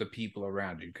interacting with the people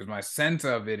around you. Because my sense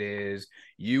of it is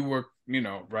you were,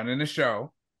 running the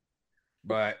show,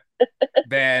 but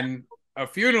then a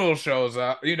funeral shows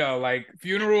up, like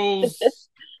funerals,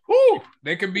 whoo,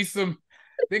 there can be some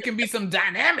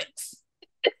dynamics.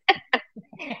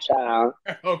 Child.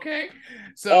 Okay.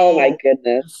 So, oh my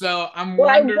goodness. So I'm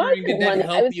wondering, did that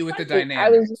help you with the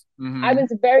dynamics? I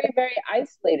was very, very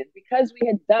isolated because we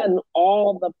had done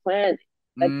all the planning,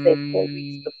 let's say 4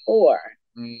 weeks before.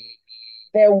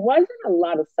 There wasn't a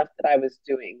lot of stuff that I was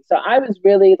doing. So I was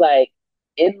really like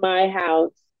in my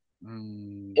house,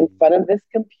 in front of this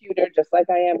computer, just like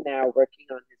I am now, working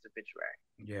on his obituary.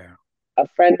 Yeah. A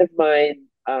friend of mine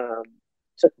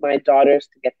took my daughters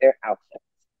to get their outfits.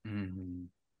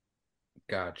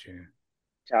 Gotcha.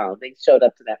 Child, they showed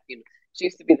up to that funeral. She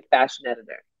used to be the fashion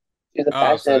editor. She was a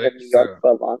fashion editor in New York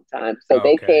for a long time. So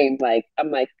they came like,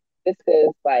 I'm like, this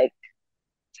is like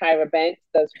Tyra Banks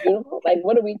does funeral. Like,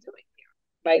 what are we doing here?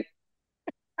 Like,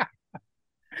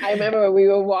 I remember when we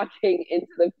were walking into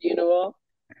the funeral,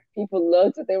 people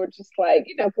looked and they were just like,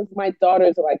 because my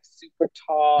daughters are like super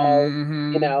tall,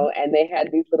 and they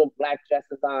had these little black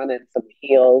dresses on and some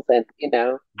heels, and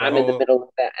I'm in the middle of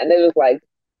that, and it was like,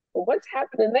 well, what's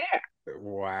happening there?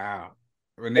 Wow.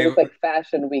 It was like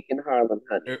Fashion Week in Harlem,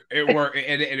 honey. It worked,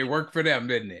 and it worked for them,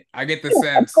 didn't it? I get the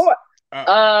sense.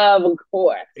 Of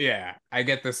course. Yeah, I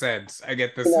get the sense.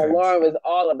 sense. Lauren was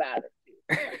all about it.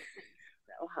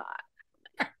 So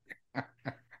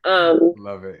hot.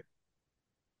 Love it.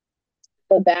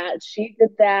 So that she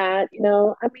did that,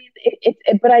 I mean,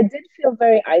 but I did feel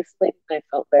very isolated. And I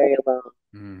felt very alone,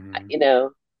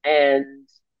 and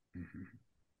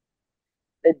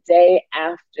the day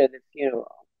after the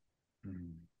funeral,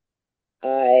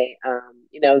 I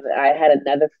had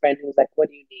another friend who was like, what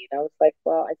do you need? I was like,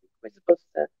 well, I think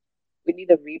we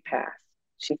need a repast.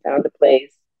 She found a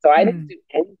place. So I didn't do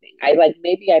anything.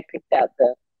 Maybe I picked out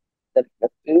the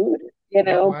food,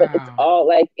 wow. But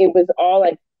it was all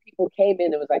like people came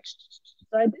in, it was like,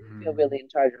 so I didn't feel really in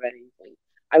charge of anything.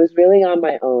 I was really on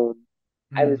my own.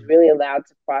 I was really allowed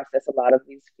to process a lot of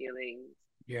these feelings,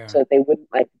 so that they wouldn't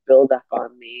like build up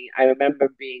on me. I remember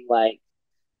being like,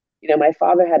 my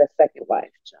father had a second wife,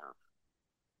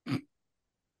 John,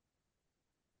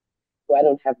 who I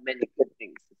don't have many good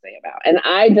things to say about. And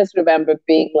I just remember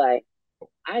being like,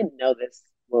 I know this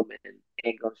woman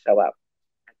ain't gonna show up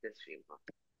at this funeral.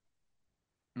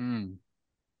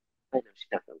 I know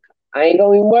she's not gonna come. I ain't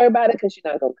gonna even worry about it because she's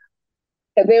not gonna come.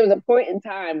 Because there was a point in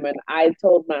time when I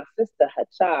told my sister, her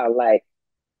child, like,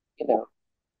 your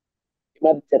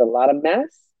mother did a lot of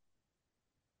mess.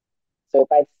 So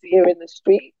if I see her in the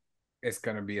street, it's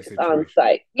gonna be a situation. On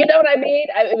site. You know what I mean?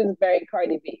 It was very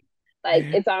Cardi B. Like,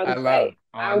 it's on site.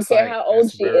 I don't care how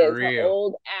old she is. Her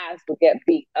old ass will get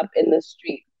beat up in the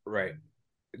street. Right.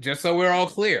 Just so we're all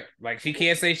clear. Like, she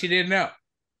can't say she didn't know.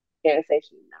 Can't say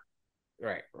she didn't know.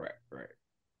 Right.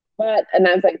 And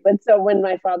I was like, but so when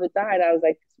my father died, I was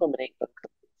like, this woman ain't gonna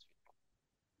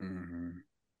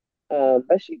come.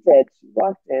 But she did. She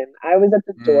walked in. I was at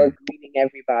the door greeting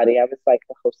everybody. I was like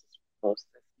the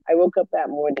hostess. I woke up that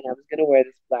morning. I was gonna wear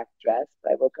this black dress,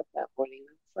 but I woke up that morning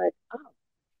and I was like, oh,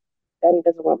 Daddy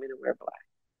doesn't want me to wear black.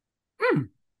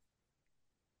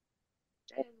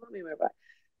 Daddy doesn't want me to wear black.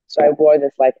 So I wore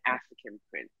this like African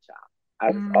print top.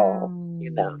 I was all,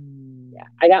 yeah.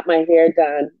 I got my hair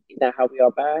done. You know how we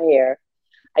all buy our hair.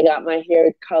 I got my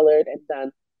hair colored and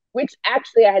done, which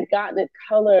actually I had gotten it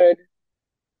colored.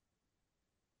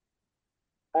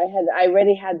 I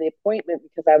already had the appointment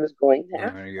because I was going to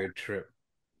Africa. On your trip.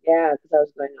 Yeah, because I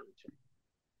was going on a trip.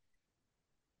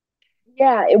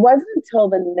 Yeah, it wasn't until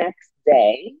the next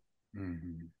day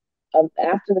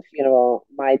after the funeral,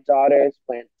 my daughters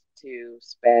went to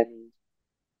spend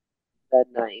the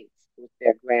night with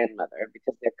their grandmother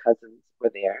because their cousins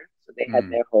were there. So they had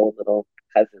their whole little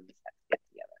cousins get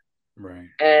together. Right.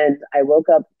 And I woke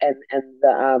up and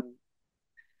the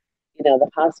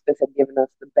hospice had given us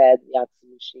the bed, the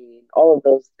oxygen machine, all of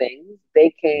those things.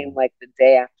 They came like the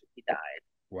day after he died.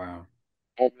 Wow.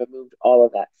 And removed all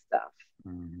of that stuff.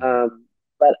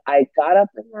 But I got up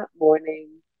in that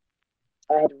morning.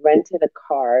 I had rented a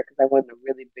car because I wanted a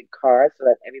really big car so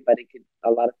that a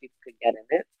lot of people could get in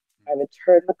it. I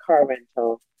returned the car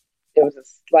rental. There was a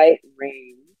slight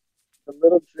rain, a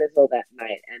little drizzle that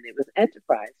night, and it was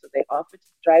Enterprise. So they offered to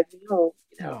drive me home.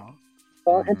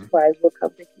 Call Enterprise, we'll come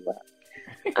pick you up.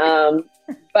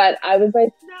 But I was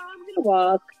like, no, I'm going to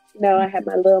walk. I had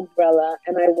my little umbrella,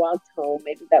 and I walked home.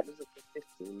 Maybe that was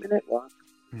a 15-minute walk,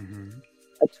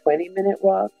 a 20-minute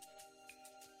walk.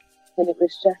 And it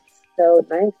was just so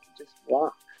nice to just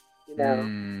walk, you know.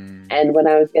 And when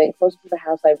I was getting closer to the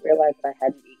house, I realized that I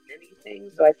hadn't eaten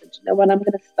anything. So I said, you know what, I'm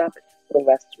going to stop at this little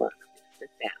restaurant. I'm going to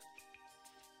sit down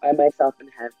by myself and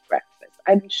have breakfast.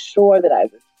 I'm sure that I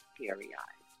was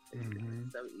teary-eyed.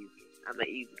 It's so easy. I'm an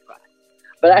easy cry.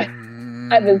 But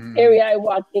I was teary-eyed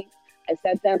walking. I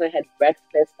sat down, I had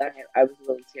breakfast, I was a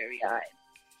little teary-eyed.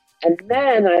 And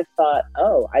then I thought,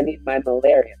 oh, I need my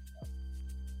malaria pill.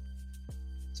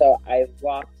 So I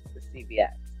walked to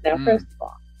CVS. Now, first of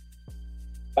all,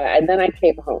 and then I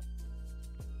came home.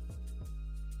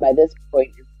 By this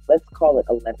point, let's call it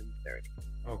 11:30.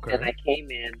 Okay. And I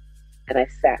came in and I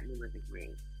sat in the living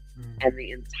room. And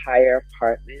the entire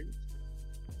apartment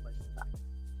was silent.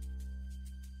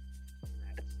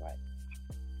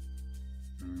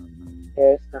 And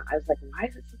I was like, I was like, why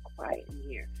is it so quiet in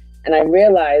here? And I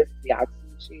realized the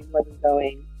oxygen machine wasn't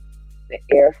going, the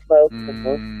airflow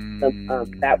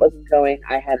that wasn't going.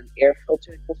 I had an air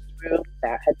filter in this room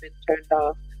that had been turned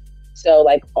off. So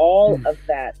like all of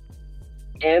that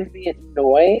ambient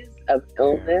noise of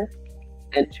illness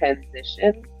and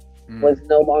transition was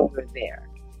no longer there.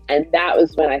 And that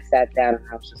was when I sat down and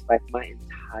I was just like, my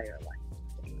entire life.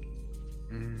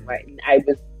 Right. And I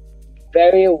was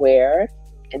very aware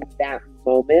in that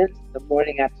moment, the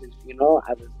morning after his funeral,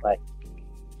 I was like,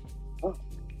 oh.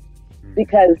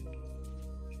 Because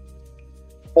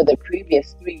for the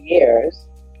previous 3 years,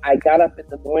 I got up in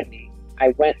the morning, I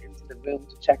went into the room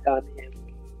to check on him.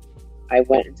 I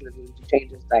went into the room to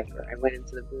change his diaper. I went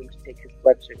into the room to take his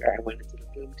blood sugar. I went into the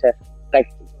room to,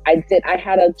 I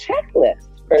had a checklist,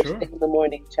 first thing in the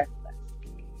morning checklist.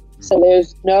 So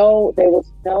there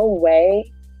was no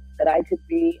way that I could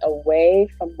be away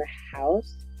from the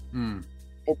house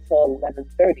until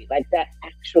 11:30. Like that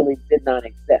actually did not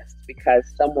exist because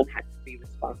someone had to be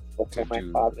responsible for my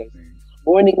father's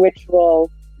morning ritual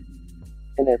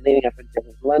and then leading up into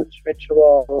his lunch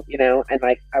ritual, you know, and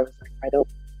like I was like, I don't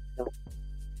know.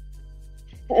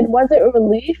 And was it a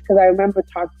relief? Because I remember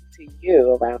talking to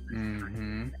you around this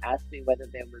time, asked me whether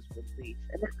there was relief,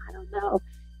 and I don't know.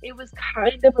 It was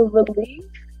kind of a relief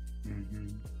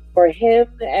for him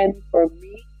and for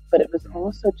me, but it was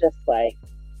also just like,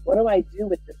 what do I do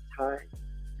with this time?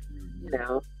 You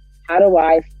know, how do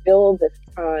I fill this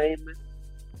time?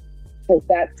 Because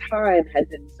that time had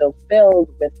been so filled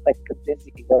with like the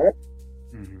busy work,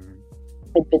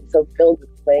 had been so filled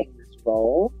with playing this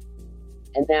role,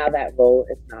 and now that role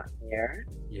is not there.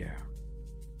 Yeah.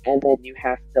 And then you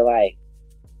have to like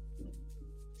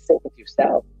sit with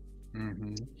yourself.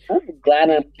 I'm glad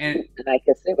I'm cute and I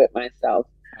can sit with myself.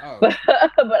 Oh, but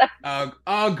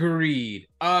agreed.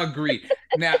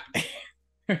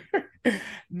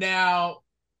 Now,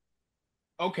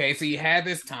 okay, so you had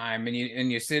this time and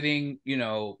you're sitting, you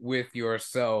know, with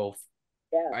yourself.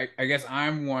 Yeah. I guess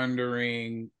I'm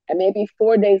wondering. And maybe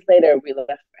 4 days later we left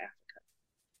for Africa.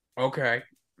 Okay.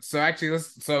 So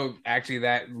actually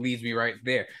that leads me right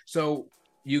there. So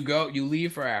you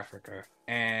leave for Africa,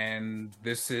 and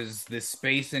this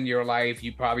space in your life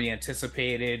you probably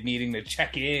anticipated needing to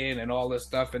check in and all this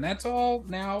stuff, and that's all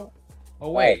now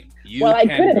away. Well, I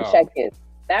couldn't check in.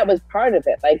 That was part of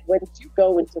it. Like once you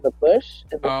go into the bush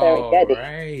in the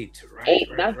Serengeti,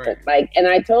 ain't nothing. Right. Like, and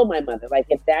I told my mother, like,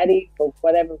 if Daddy for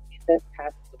whatever reason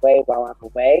passes away while I'm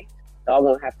away, y'all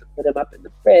gonna have to put him up in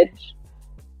the fridge.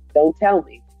 Don't tell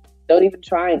me. Don't even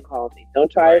try and call me. Don't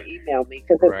try to email me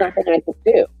because there's nothing I can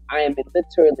do. I am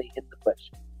literally in the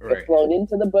bush. You're flown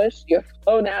into the bush. You're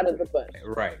flown out of the bush.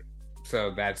 Right.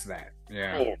 So that's that.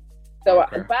 Yeah. I am. So,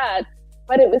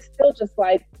 but it was still just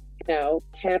like, you know,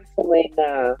 canceling.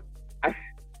 I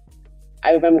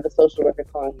remember the social worker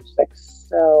calling me. She's like,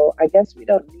 so I guess we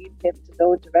don't need him to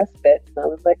go into respite. And I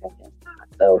was like, I guess not.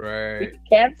 So we can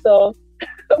cancel.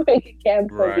 We can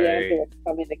cancel the ambulance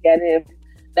coming to get him.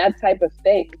 That type of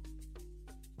thing.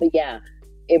 But yeah,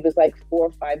 it was like 4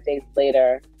 or 5 days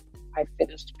later, I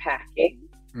finished packing.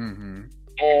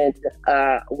 And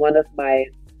one of my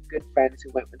good friends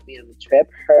who went with me on the trip,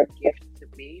 her gift to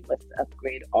me was to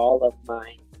upgrade all of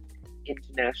my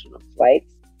international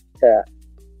flights to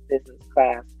business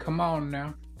class. Come on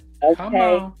now. Okay. Come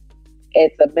on.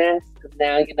 It's a mess because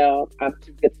now, you know, I'm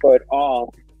too good for it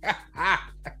all.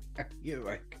 You're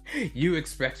like, you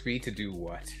expect me to do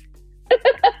what?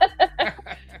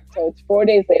 So it's 4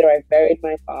 days later, I buried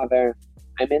my father.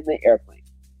 I'm in the airplane.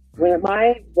 When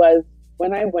I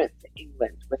went to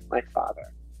England with my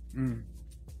father,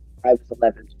 I was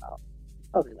 11, 12,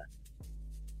 probably 11.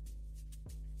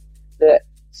 The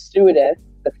stewardess,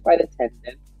 the flight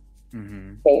attendant,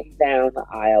 came down the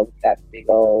aisle with that big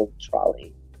old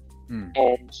trolley.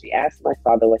 And she asked my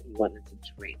father what he wanted to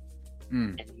drink.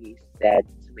 And he said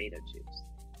tomato juice.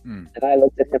 Mm. And I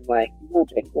looked at him like, you don't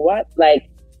drink what? Like,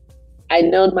 I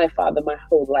known my father my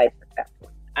whole life at that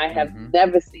point. I have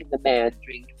never seen the man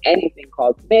drink anything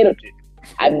called tomato juice.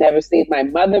 I've never seen my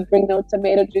mother bring no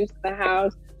tomato juice in the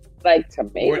house. Like,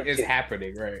 tomato What juice. is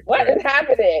happening, right? What is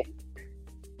happening?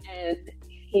 And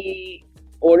he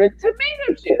ordered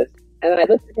tomato juice. And I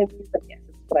looked at him and he's like, yes,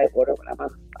 this is what I order when I'm on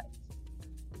the flight.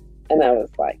 And I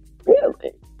was like,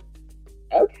 really?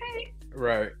 Okay.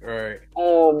 Right, right.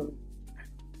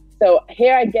 So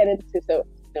here I get into,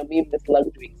 me and this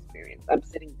luxury experience. I'm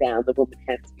sitting down, the woman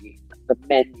hands me the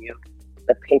menu,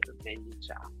 the paper menu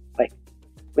jar, like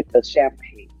with the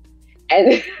champagne.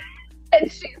 And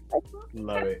and she's like,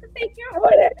 love it. Take your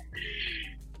order.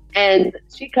 And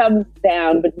she comes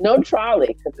down, but no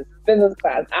trolley because it's business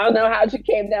class. I don't know how she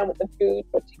came down with the food,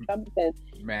 but she comes in.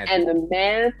 Magic. And the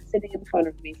man sitting in front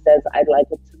of me says, I'd like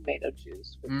a tomato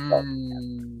juice with salt.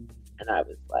 And I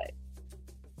was like,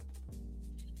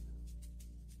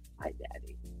 my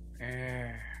daddy.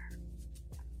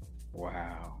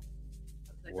 Wow.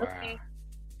 Like, wow. Okay.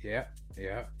 Yeah.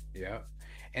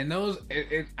 And those,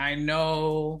 I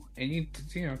know, and you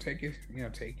take your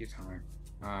time.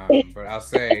 But I'll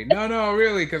say, no,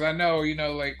 really, because I know,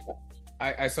 like,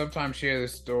 I sometimes share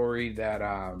this story that,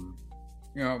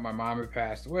 my mom had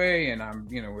passed away, and I'm,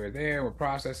 we're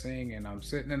processing, and I'm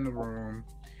sitting in the room,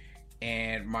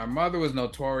 and my mother was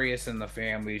notorious in the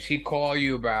family. She'd call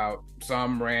you about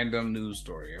some random news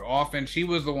story. Often she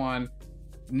was the one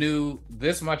knew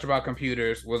this much about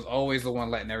computers, was always the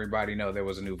one letting everybody know there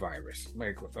was a new virus.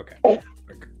 Like, okay.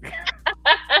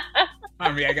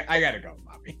 Mommy, I gotta go,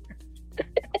 mommy.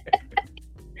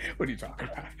 What are you talking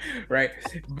about? Right?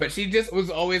 But she just was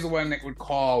always the one that would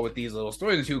call with these little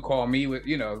stories, and she would call me with,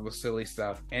 with silly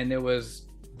stuff. And there was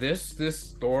this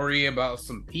story about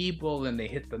some people and they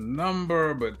hit the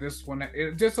number, but this one,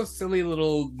 it just a silly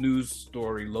little news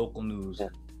story, local news. Yeah.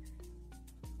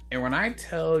 And when I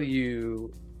tell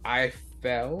you, I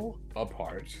fell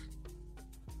apart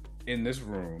in this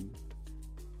room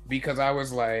because I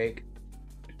was like,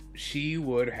 she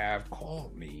would have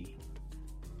called me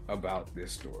about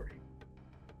this story.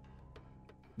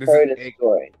 This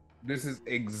is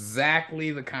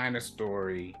exactly the kind of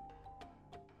story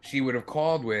she would have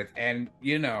called with. And,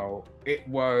 it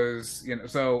was,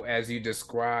 so as you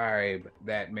describe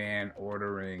that man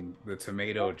ordering the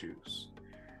tomato juice,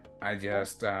 I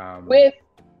just with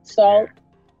salt,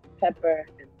 pepper,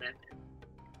 and lemon.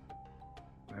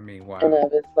 I mean, wow. And I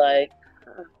was like,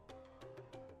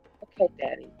 okay,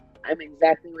 Daddy, I'm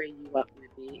exactly where you want me to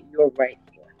be. You're right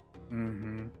here.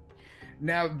 Mm-hmm.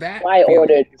 Now that I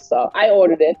ordered the salt. I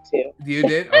ordered it too. You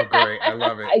did? Oh, great! I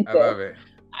love it. I love it.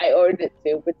 I ordered it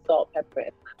too with salt, pepper,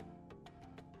 and lemon,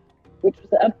 which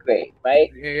was an upgrade, right?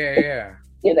 Yeah.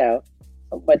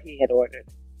 From what he had ordered.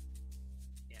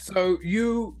 Yeah. So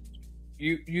you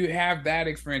have that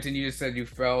experience, and you just said you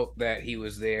felt that he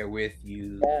was there with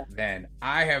you then.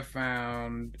 I have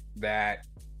found that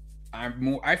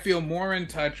I feel more in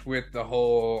touch with the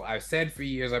whole, I've said for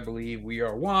years, I believe we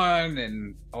are one,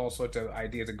 and all sorts of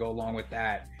ideas that go along with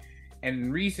that. And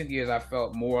in recent years, I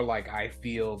felt more like I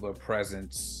feel the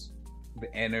presence,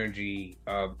 the energy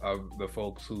of the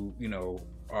folks who,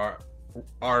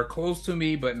 are close to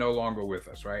me, but no longer with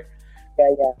us, right?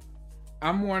 Yeah.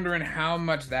 I'm wondering how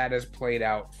much that has played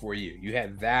out for you. You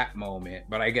had that moment,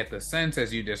 but I get the sense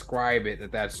as you describe it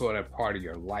that that's sort of part of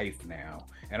your life now.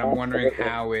 And I'm wondering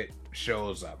how it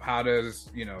shows up. How does,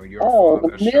 your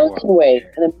father show up?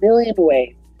 In a million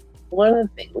ways. One of the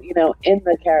things, in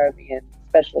the Caribbean,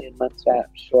 especially in Montserrat,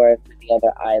 I'm sure, and many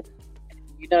other islands,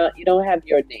 you don't have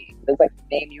your name. There's like the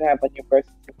name you have on your birth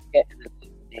certificate, and then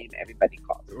there's the name everybody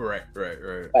calls you.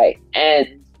 Right.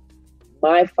 And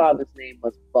my father's name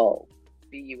was Bulb.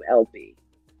 B-U-L-B.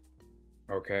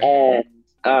 Okay. And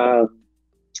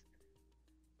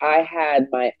I had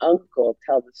my uncle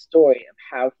tell the story of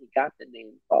how he got the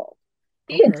name Bulb.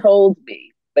 He had told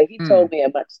me, but he told me a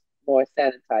much more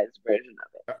sanitized version of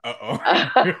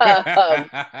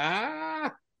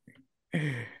it.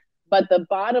 But the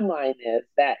bottom line is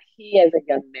that he, as a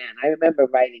young man, I remember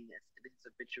writing this in his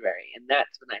obituary, and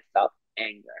that's when I felt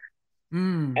anger.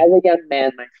 As a young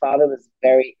man, my father was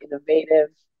very innovative,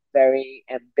 very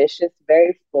ambitious,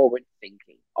 very forward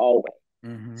thinking, always.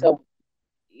 Mm-hmm. So,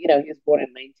 he was born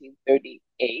in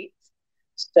 1938.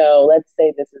 So let's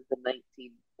say this is the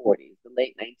 1940s, the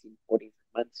late 1940s in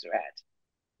Montserrat.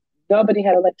 Nobody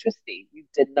had electricity. You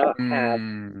did not have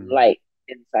light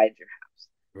inside your house.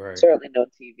 Right. Certainly no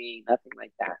TV, nothing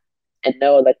like that. And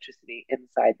no electricity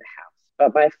inside the house.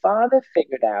 But my father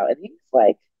figured out, and he was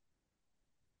like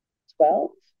 12,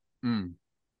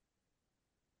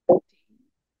 14.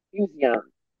 He was young.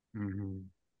 Mm-hmm.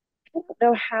 I don't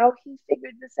know how he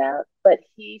figured this out, but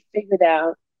he figured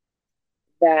out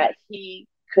that he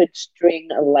could string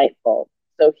a light bulb.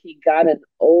 So he got an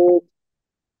old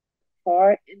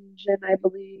car engine, I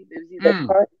believe. It was either Mm.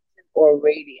 car engine or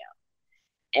radio.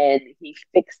 And he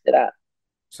fixed it up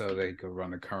So they could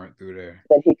run a current through there.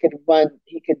 that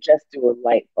he could just do a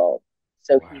light bulb.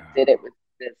 So he did it Wow. with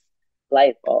this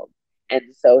light bulb.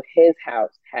 And so his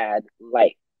house had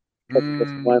light because of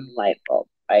this one Mm. light bulb,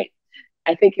 right?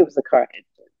 I think it was a car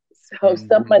engine. So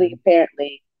somebody Mm-hmm.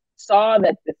 apparently saw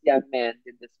that this young man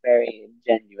did this very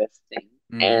ingenious thing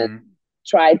and Mm-hmm.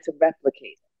 tried to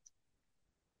replicate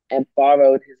it and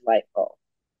borrowed his light bulb.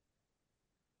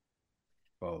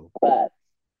 Oh. But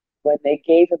when they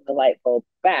gave him the light bulb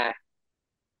back,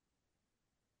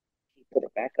 he put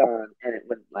it back on and it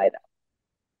wouldn't light up.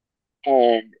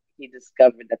 And he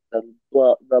discovered that the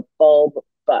bulb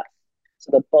bust.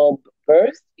 So the bulb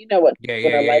burst. You know what Yeah,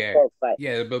 when yeah, a yeah, light yeah. bulb like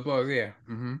Yeah, but both, yeah.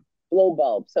 Mm-hmm. blow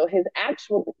bulb. So his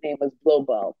actual nickname was Blow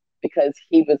Bulb because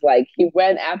he was like he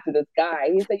went after this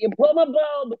guy. He said, "You blow my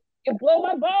bulb, you blow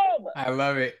my bulb." I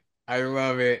love it. I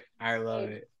love it. I love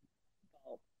Named it.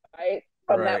 Bulb, right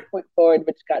from Right. that point forward,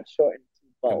 which got shortened to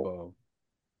The Bulb. bow.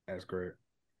 That's great.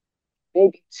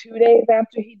 Maybe 2 days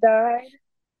after he died,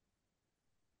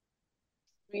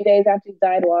 3 days after he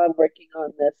died, while I'm working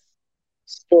on this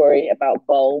story about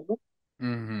bulb,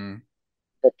 Mm-hmm.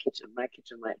 my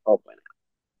kitchen light bulb went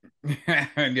out.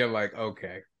 And you're like,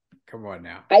 okay, come on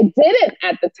now. I didn't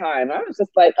at the time. I was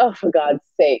just like, oh, for God's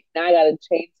sake, now I got to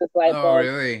change this light Oh, bulb.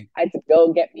 really? I had to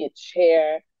go get me a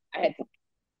chair. I had to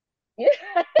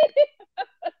yeah,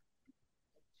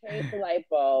 change the light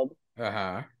bulb.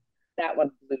 Uh-huh. That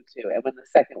one blew too. And when the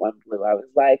second one blew, I was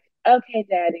like, okay,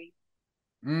 Daddy,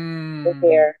 you're Mm.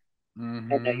 here. I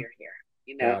know Mm-hmm. you're here.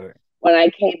 You know, Got it. when I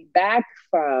came back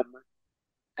from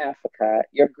Africa,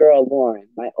 your girl Lauren,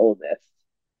 my oldest,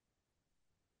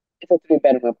 it's a 3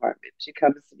 bedroom apartment. She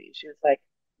comes to me. She was like,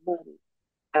 Mommy,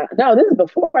 no, this is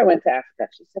before I went to Africa.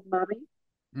 She said, Mommy,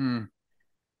 Mm.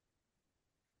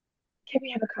 can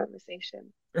we have a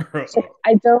conversation? She said,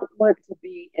 I don't want to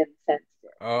be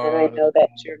insensitive. And I Oh. know that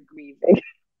you're grieving.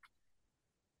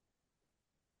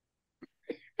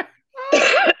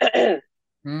 I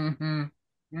Mm-hmm. don't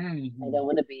Mm-hmm.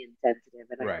 want to be insensitive.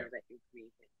 And I know Right. that you're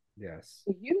grieving. Yes.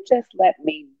 So you just let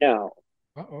me know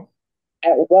Uh-oh.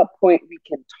 at what point we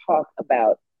can talk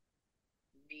about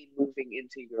me moving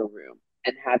into your room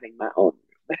and having my own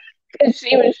room. Because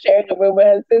she was sharing a room with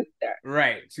her sister.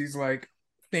 Right. She's like,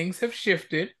 things have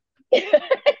shifted.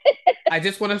 I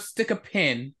just want to stick a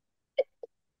pin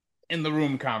in the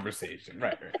room conversation.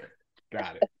 Right, right, right.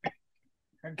 Got it.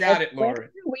 I got it, When Lauren.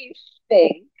 do we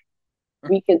think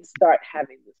we can start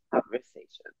having this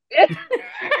conversation?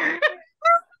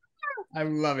 I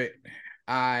love it.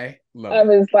 I love I it.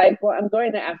 was like, well, I'm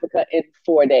going to Africa in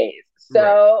 4 days. Right.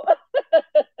 So,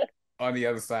 On the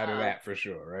other side of um, that, for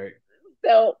sure, right?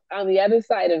 so on the other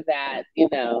side of that,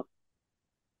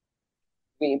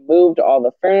 we moved all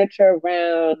the furniture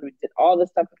around. We did all the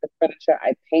stuff with the furniture.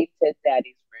 I painted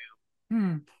Daddy's room.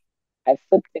 Hmm. I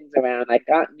flipped things around. I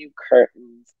got new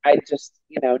curtains. I just,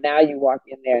 now you walk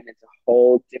in there and it's a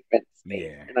whole different space.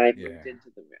 Yeah, And I yeah. moved into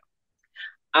the room.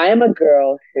 I am a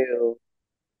girl who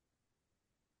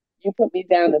you put me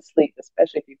down to sleep,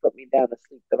 especially if you put me down to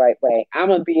sleep the right way. I'm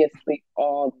gonna be asleep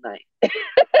all night.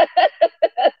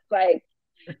 Like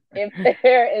if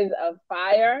there is a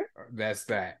fire, That's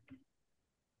that.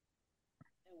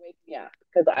 wake me up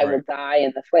because I will Right. die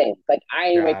in the flames. Like I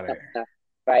ain't Got waking up it. enough,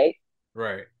 right?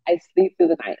 Right. I sleep through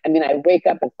the night. I mean, I wake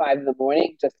up at 5 in the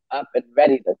morning, just up and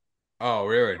ready to Oh,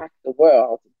 really? attack the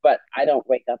world, but I don't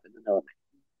wake up in the middle of the night.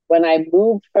 When I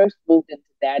first moved into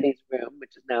Daddy's room,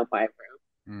 which is now my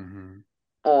Mm-hmm.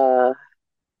 room,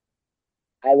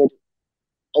 I would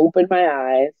open my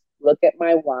eyes, look at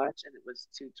my watch, and it was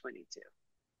 2:22.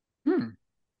 Hmm.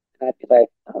 And I'd be like,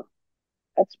 oh,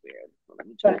 that's weird. Well, let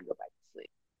me try and go back to sleep.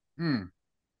 Hmm.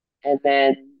 And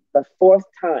then the fourth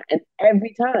time, and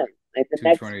every time, like the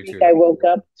next week, 222. I woke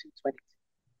up 2:22,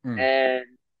 Hmm. and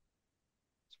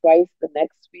twice the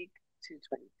next week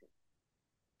 2:22,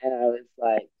 and I was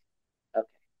like, okay,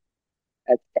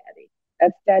 that's Daddy.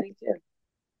 That's Daddy too.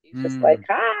 He's just like,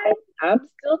 Hmm. hi, I'm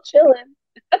still chilling.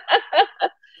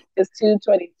 Because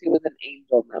 2:22 was an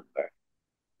angel number.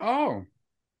 Oh.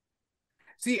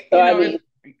 See, So I mean,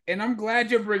 and I'm glad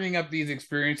you're bringing up these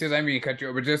experiences. I mean, cut you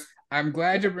over. Just, I'm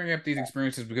glad you're bringing up these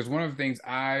experiences because one of the things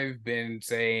I've been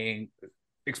saying,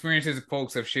 experiences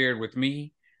folks have shared with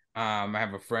me. I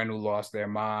have a friend who lost their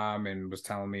mom and was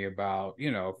telling me about,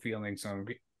 feeling some.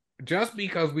 Just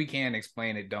because we can't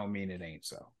explain it, don't mean it ain't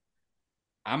so.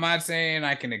 I'm not saying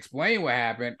I can explain what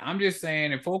happened. I'm just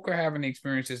saying if folk are having the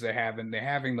experiences they're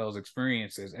having those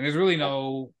experiences, and there's really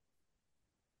no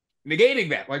negating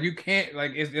that. Like you can't,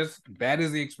 like, it's just that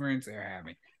is the experience they're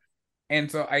having. And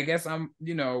so I guess I'm,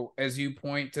 as you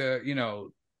point to,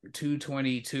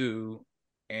 222,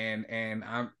 and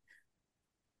I'm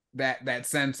that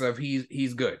sense of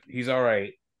he's good, he's all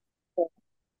right.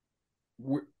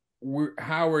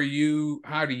 How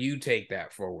do you take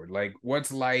that forward? Like,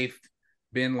 what's life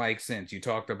been like since? You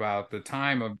talked about the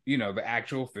time of, the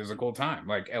actual physical time.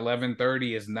 Like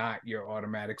 11:30 is not your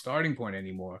automatic starting point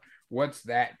anymore. What's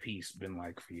that piece been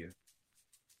like for you?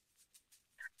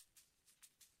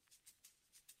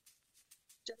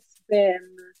 Just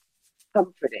been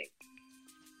comforting.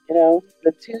 The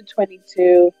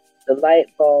 222, the light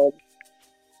bulb,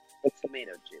 the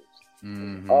tomato juice.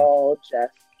 Mm-hmm. All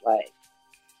just like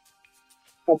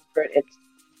comfort.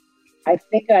 I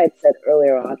think I had said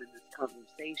earlier on in this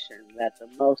conversation that the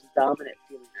most dominant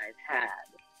feeling I'd had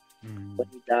when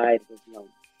he died was lonely.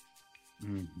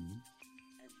 Mm-hmm.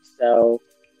 And so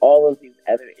all of these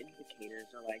other indicators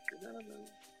are like,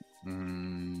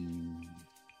 no.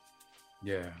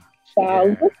 Yeah. Child,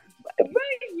 yeah. What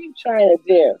are you trying to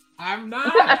do? I'm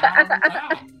not.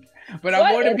 But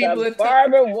I wanted people to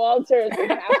Barbara Walters is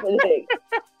happening.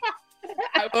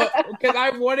 Because I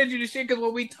wanted you to share, because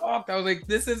when we talked, I was like,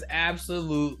 this is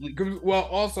absolutely, well,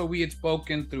 also we had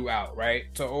spoken throughout, right?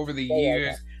 So over the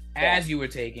years, as you were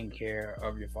taking care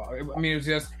of your father, I mean, it was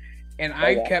just, and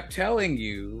I kept telling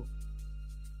you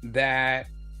that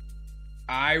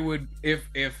I would, if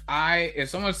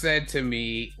someone said to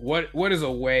me, what is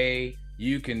a way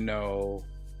you can know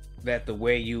that the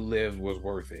way you lived was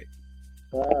worth it?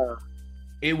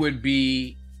 It would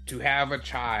be to have a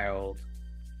child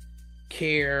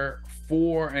care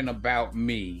for and about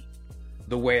me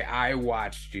the way I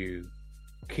watched you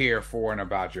care for and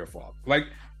about your father. Like,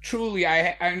 truly,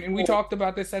 and we talked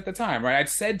about this at the time, right? I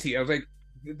said to you, I was like,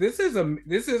 this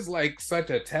is like such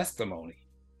a testimony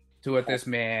to what this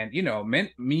man,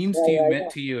 means to you,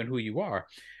 meant to you, and who you are.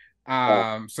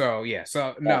 So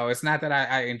no, it's not that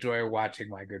I enjoy watching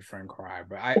my good friend cry,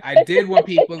 but I did want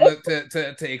people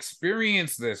to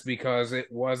experience this, because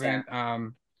it wasn't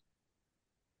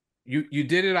you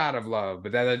did it out of love,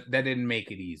 but that didn't make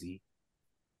it easy.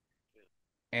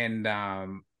 And I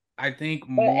think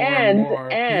more and more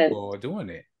people are doing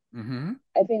it. Mm-hmm.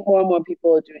 I think more and more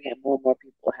people are doing it. More and more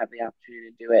people have the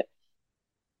opportunity to do it.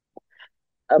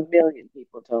 1 million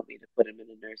people told me to put him in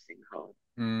a nursing home.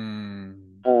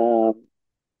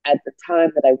 At the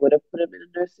time that I would have put him in a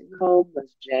nursing home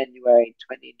was January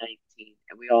 2019,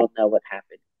 and we all know what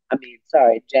happened.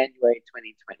 January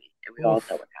 2020, and we all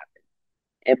know what happened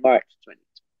in March 2020.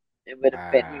 It would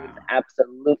have been, he would have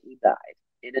absolutely died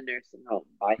in a nursing home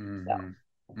by himself,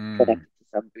 connected to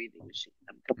some breathing machine.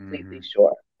 I'm completely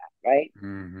sure of that, right?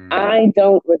 I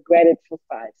don't regret it for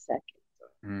 5 seconds,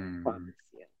 I promise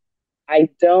you. I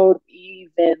don't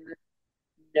even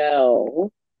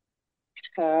know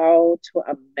how to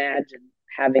imagine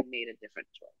having made a different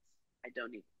choice. I don't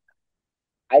even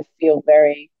know. I feel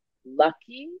very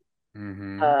lucky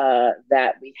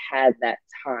that we had that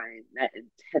time, that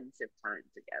intensive time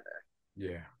together.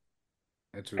 Yeah,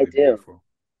 that's really beautiful.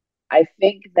 I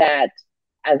think that,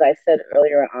 as I said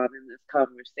earlier on in this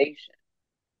conversation,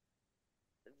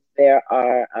 there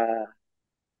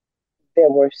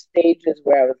were stages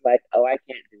where I was like, oh, I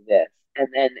can't do this. And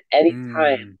then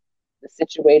anytime the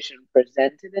situation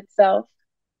presented itself,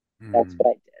 that's what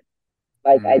I did.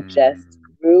 Like, I just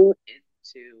grew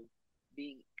into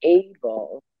being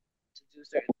able to do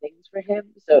certain things for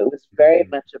him. So it was very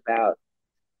much about,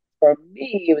 for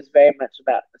me, it was very much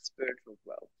about the spiritual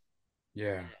growth.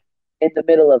 Yeah. In the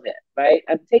middle of it, right?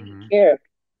 I'm taking care of him,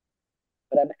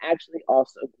 but I'm actually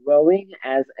also growing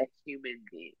as a human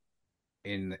being.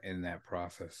 In that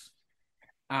process.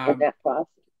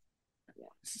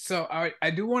 So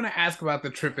I do want to ask about the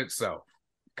trip itself,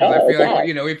 because I feel like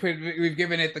we've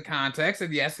given it the context,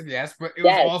 and yes, but it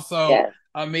was also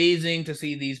amazing to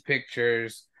see these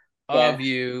pictures of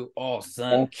you all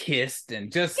sun-kissed,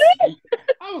 and just I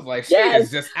was like, she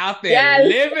is just out there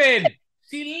living.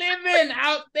 She living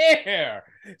out there.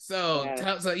 So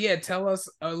tell us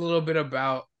a little bit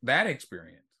about that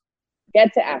experience.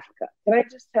 Get to Africa. Can I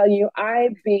just tell you, I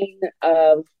being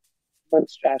of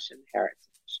Monstrosian heritage,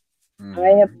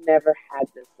 I have never had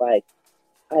this, like,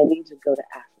 I need to go to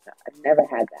Africa. I've never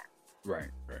had that.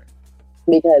 Right.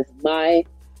 Because my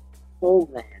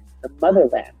homeland, the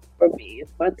motherland for me, is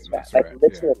Montserrat. Like,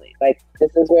 literally. Like,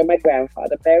 this is where my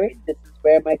grandfather buried. This is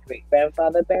where my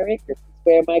great-grandfather buried. This is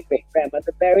where my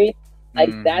great-grandmother buried.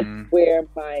 Like, that's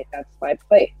my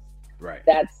place. Right.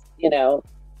 That's,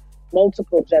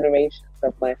 multiple generations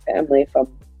of my family from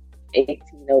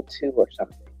 1802 or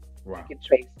something. Wow. You can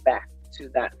trace back to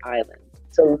that island.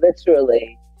 So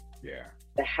literally, yeah,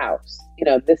 the house.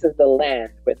 This is the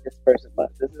land where this person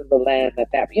was. This is the land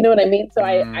that. You know what I mean? So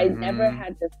I never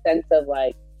had this sense of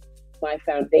like my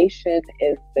foundation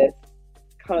is this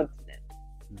continent.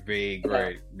 Vague,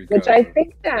 right? Which I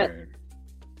think that. Right.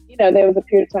 There was a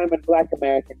period of time when Black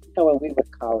Americans, when we were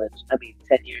in college, 10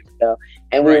 years ago,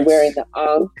 and we were wearing the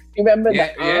Ankh. You remember the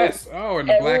Ankh? Yes. Oh, and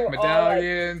the black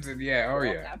medallions. Like, oh,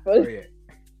 yeah.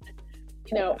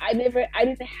 I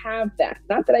didn't have that.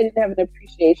 Not that I didn't have an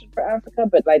appreciation for Africa,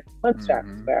 but like Montserrat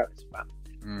is where I was from.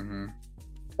 Mm-hmm.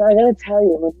 So I gotta tell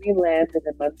you, when we landed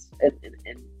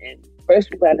first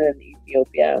we landed in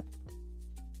Ethiopia,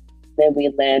 then we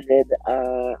landed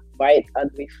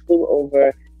we flew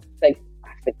over,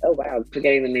 oh wow, I'm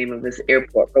forgetting the name of this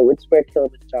airport, but it's where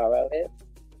Kilimanjaro is.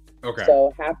 Okay.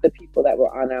 So half the people that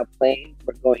were on our plane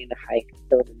were going to hike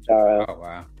Kilimanjaro. Oh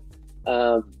wow.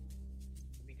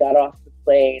 We got off the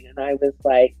plane and I was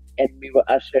like, and we were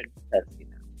ushered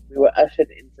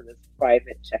into this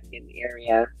private check-in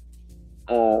area.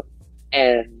 And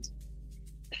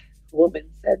a woman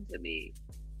said to me,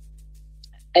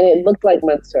 and it looked like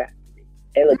Montserrat to me.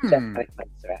 It looked just like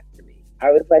Montserrat to me.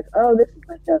 I was like, oh, this is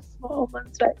like a small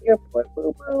Montserrat airport,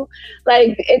 boo boo.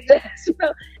 Like, it just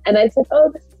felt, and I said, oh,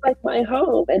 this is like my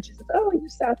home. And she said, oh, are you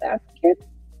South African?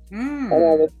 And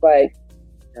I was like,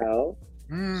 no.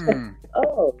 She's like,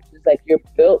 oh, she's like, you're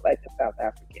built like a South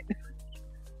African.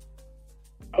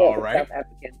 All right. South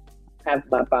Africans have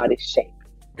my body shape.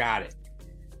 Got it.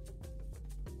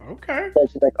 Okay. So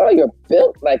she's like, oh, you're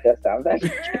built like a South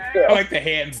African girl. I like the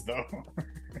hands, though.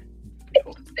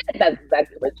 That's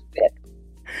exactly what she said.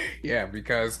 Yeah,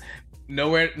 because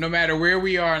no matter where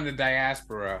we are in the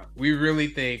diaspora, we really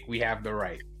think we have the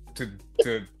right to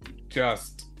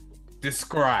just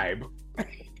describe.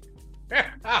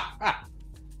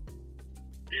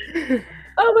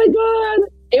 Oh my God.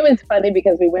 It was funny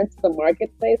because we went to the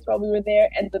marketplace while we were there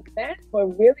and the men were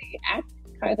really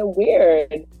acting kind of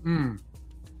weird.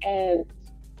 And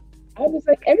I was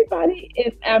like, everybody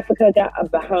in Africa got a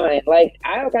behind. Like,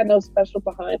 I don't got no special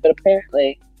behind, but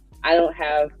apparently I don't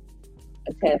have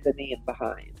a Tanzanian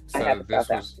behind. I have a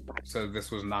South African behind. So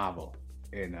this was novel.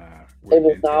 It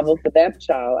was novel for them,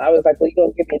 child. I was like, well, you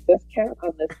gonna give me a discount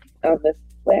on this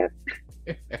plan?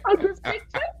 On this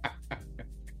picture?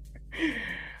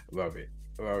 Love it.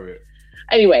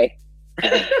 Anyway,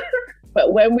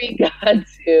 but when we landed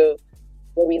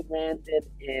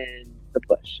in the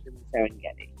bush in the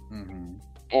Serengeti,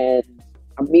 and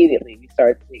immediately we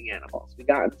started seeing animals. We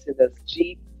got into this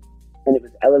Jeep and it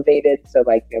was elevated. So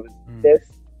like there was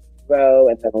this row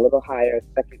and then a little higher,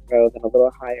 second row, then a little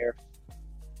higher,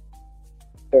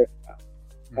 third row,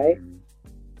 right?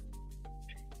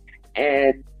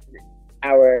 And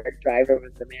our driver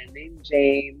was a man named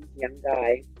James, young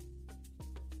guy.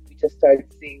 We just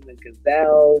started seeing the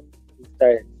gazelles.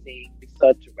 We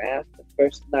saw giraffes the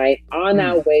first night on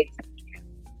our way to the camp.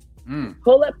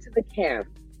 Pull up to the camp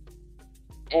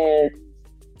and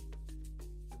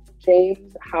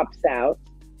James hops out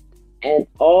and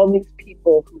all these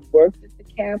people who worked at the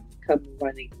camp come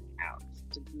running out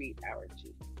to greet our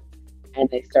Jeep. And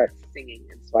they start singing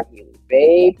in Swahili,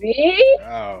 baby.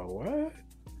 Oh, what?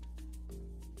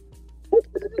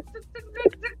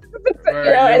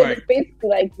 And it's basically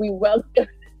like we welcome.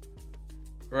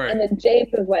 Right. And then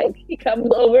James is like, he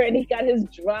comes over and he got his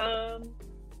drum.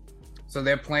 So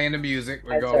they're playing the music.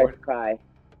 I started to cry.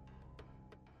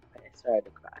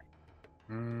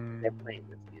 They're playing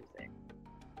this music.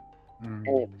 And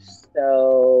it was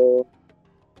so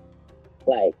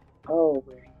like, oh,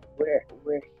 we're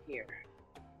here.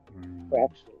 We're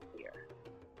actually here.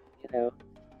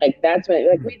 Like that's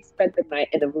when we'd spent the night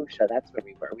in Arusha. That's where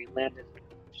we were. We landed in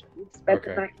Arusha. We'd spent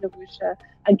the night in Arusha.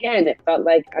 Again, it felt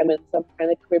like I'm in some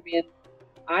kind of Caribbean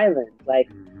island. Like,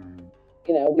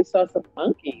 we saw some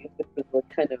monkeys, which was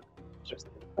kind of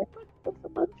interesting. Like, what's a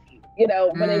monkey?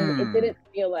 But it didn't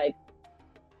feel like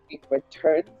we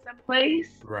returned someplace.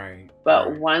 Right.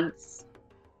 But once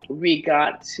we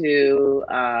got to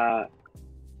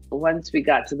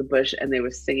the bush and they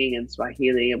were singing in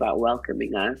Swahili about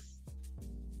welcoming us,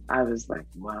 I was like,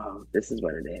 wow, this is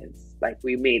what it is. Like,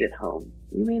 we made it home.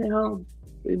 We made it home.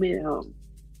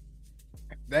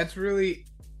 That's really,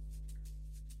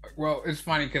 well, it's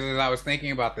funny because as I was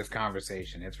thinking about this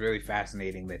conversation, it's really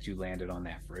fascinating that you landed on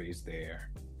that phrase there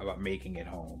about making it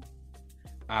home.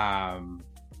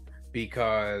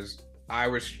 Because I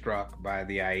was struck by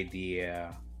the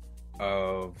idea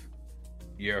of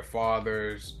your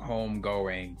father's home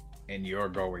going and your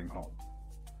going home.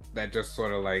 that just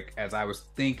sort of like, as I was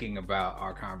thinking about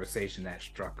our conversation, that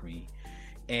struck me.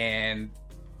 And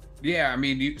yeah, I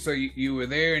mean, you were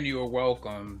there and you were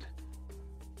welcomed.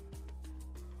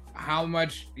 How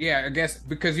much, yeah, I guess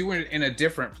because you were in a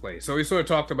different place. So we sort of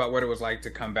talked about what it was like to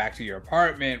come back to your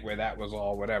apartment where that was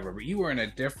all whatever, but you were in a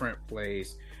different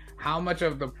place. How much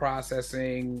of the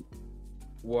processing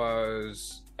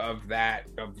was of that,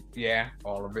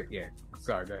 all of it? Yeah.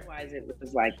 Sorry, go ahead. Otherwise, it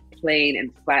was like plain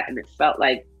and flat, and it felt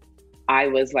like I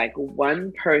was like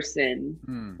one person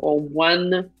or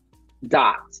one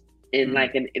dot in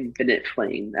like an infinite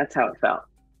flame. That's how it felt.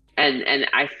 And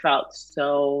I felt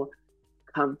so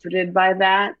comforted by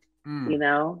that. You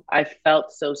know, I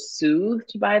felt so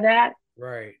soothed by that.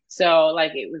 Right. So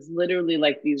like it was literally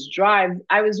like these drives.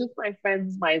 I was with my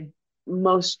friends, my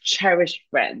most cherished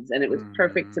friends, and it was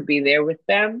perfect to be there with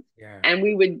them. Yeah. And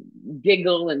we would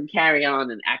giggle and carry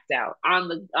on and act out on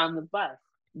the bus.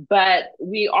 But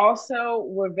we also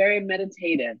were very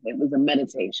meditative. It was a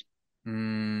meditation.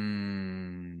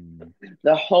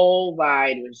 The whole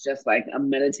ride was just like a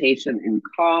meditation in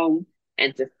calm,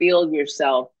 and to feel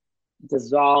yourself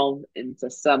dissolve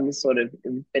into some sort of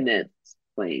infinite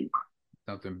flame.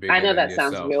 Something bigger. I know that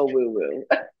yourself. sounds real woo-woo.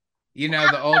 You know,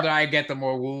 the older I get, the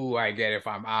more woo I get, if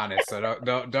I'm honest. So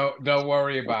don't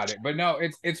worry about it. But no,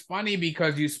 it's funny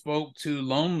because you spoke to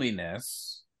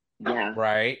loneliness. Yeah.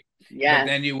 Right? Yeah. But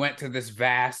then you went to this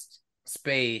vast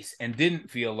space and didn't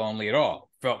feel lonely at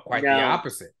all. Felt quite the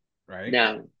opposite, right?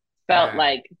 No. Felt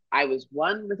like I was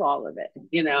one with all of it,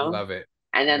 you know? Love it.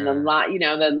 And then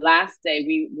the last day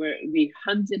we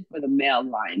hunted for the male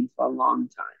lion for a long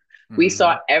time. We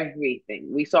saw everything.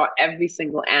 We saw every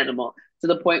single animal, to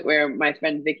the point where my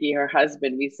friend Vicky, her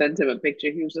husband, we sent him a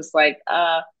picture. He was just like,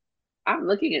 I'm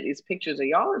looking at these pictures. Are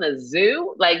y'all in a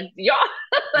zoo? Like y'all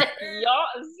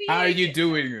see. How are you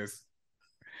doing this?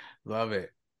 Love it.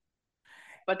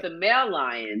 But the male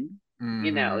lion,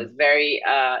 you know, is very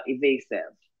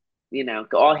evasive. You know,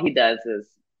 all he does is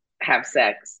have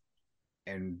sex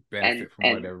and benefit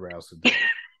from whatever else is doing.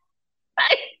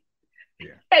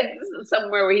 Yeah. And this is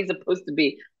somewhere where he's supposed to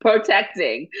be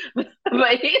protecting, but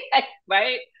he,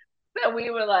 right? So we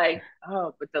were like,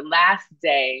 oh, but the last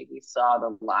day we saw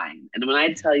the lion, and when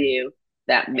I tell you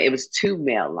that it was 2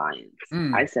 male lions,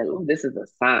 I said, oh, this is a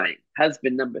sign.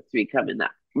 Husband number 3 coming up.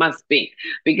 Must be,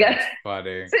 because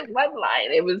it one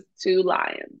lion. It was 2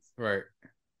 lions. Right.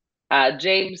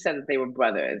 James said that they were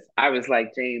brothers. I was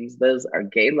like, James, those are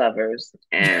gay lovers,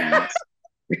 and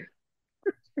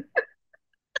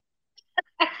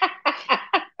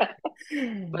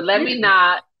but let me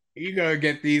not. You're gonna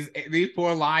get these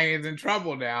poor lions in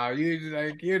trouble now. You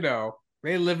like, you know,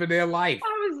 they living their life.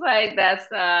 I was like, that's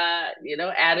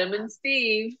Adam and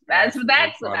Steve. That's what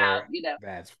that's about. You know,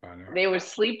 that's funny. They were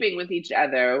sleeping with each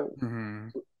other,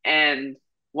 and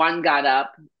one got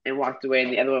up and walked away,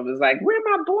 and the other one was like, "Where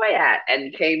my boy at?"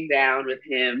 and came down with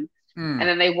him. And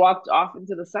then they walked off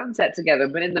into the sunset together.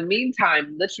 But in the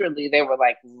meantime, literally, they were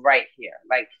like right here.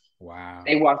 Like, wow.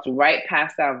 They walked right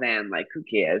past our van. Like, who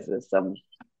cares? There's some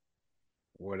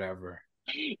whatever.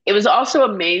 It was also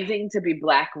amazing to be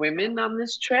Black women on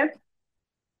this trip.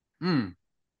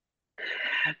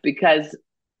 Because,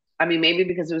 I mean, maybe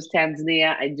because it was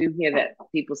Tanzania. I do hear that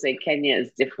people say Kenya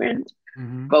is different,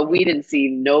 but we didn't see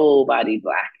nobody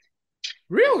Black.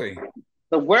 Really?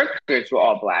 The workers were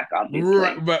all Black, obviously.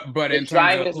 Right, but the in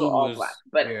drivers terms of were all Black.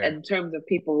 But in terms of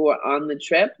people who were on the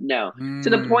trip, no. To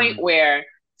the point where,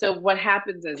 so what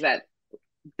happens is that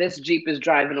this Jeep is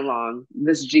driving along,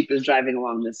 this Jeep is driving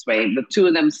along this way. The 2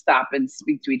 of them stop and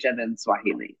speak to each other in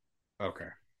Swahili. Okay.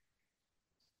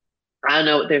 I don't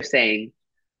know what they're saying,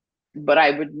 but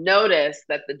I would notice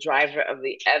that the driver of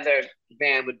the other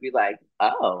van would be like,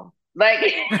 oh,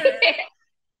 like,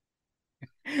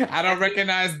 I don't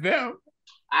recognize them.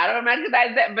 I don't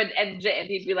recognize that, but and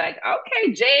he'd be like,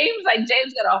 okay, James, like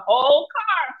James got a whole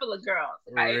car full of girls,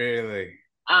 right? Really?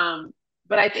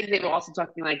 But I think they were also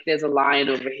talking like, there's a lion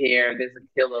over here, there's a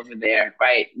kill over there,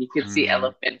 right? You could see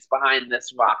elephants behind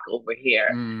this rock over here.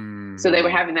 So they were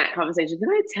having that conversation. Did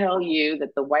I tell you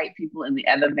that the white people in the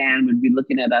other van would be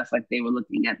looking at us like they were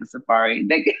looking at the safari?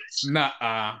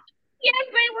 Nuh-uh. Yes,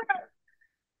 they were.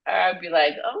 I'd be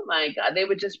like, oh my God. They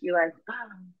would just be like, oh.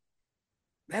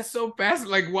 That's so fast.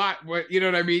 Like, what? You know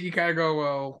what I mean? You kind of go,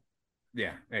 well,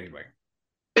 yeah, anyway.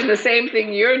 It's the same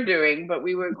thing you're doing, but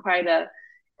we were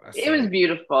it was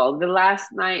beautiful. The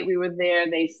last night we were there,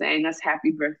 they sang us happy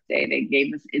birthday. They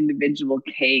gave us individual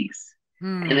cakes,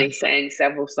 and they sang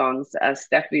several songs to us.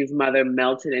 Stephanie's mother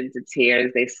melted into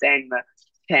tears. They sang the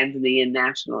Tanzanian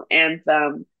national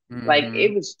anthem. Like,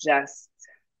 it was just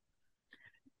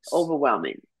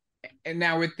overwhelming. And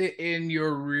now with it in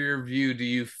your rear view, do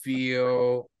you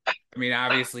feel, I mean,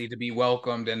 obviously to be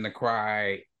welcomed and the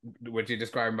cry, what you're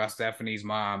describing about Stephanie's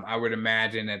mom, I would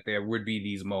imagine that there would be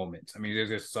these moments. I mean, there's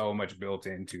just so much built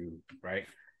into, right?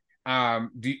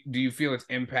 Do you feel it's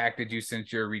impacted you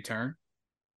since your return?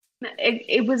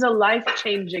 It was a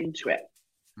life-changing trip.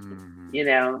 You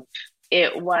know,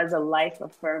 it was a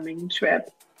life-affirming trip.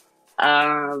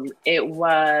 It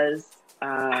was,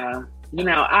 God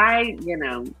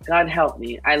help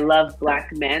me, I love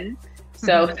Black men.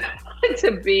 So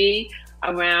to be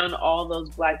around all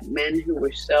those Black men who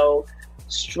were so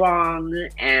strong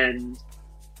and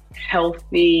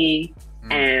healthy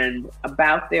and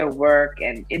about their work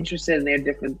and interested in their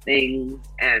different things,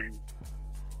 and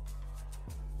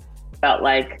felt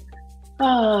like,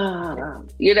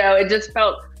 it just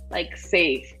felt like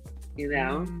safe,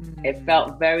 It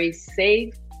felt very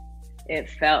safe. It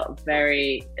felt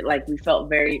very, like, we felt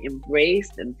very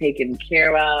embraced and taken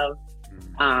care of.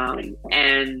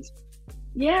 And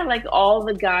yeah, like all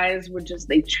the guys were just,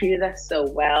 they treated us so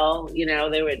well,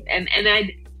 they were, and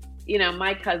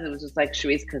my cousin was just like,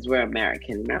 Sharice, because we're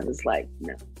American. And I was like,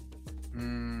 no.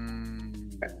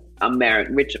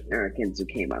 Rich Americans who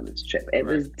came on this trip. It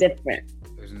was different.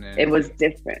 It was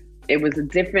different. It was a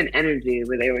different energy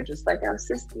where they were just like, our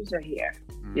sisters are here,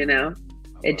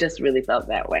 It just really felt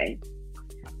that way.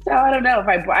 So I don't know if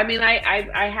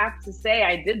I have to say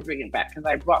I did bring it back because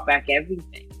I brought back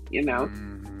everything,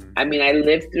 I mean, I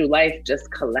lived through life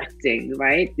just collecting,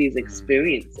 right? These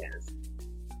experiences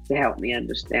to help me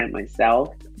understand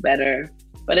myself better.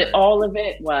 But all of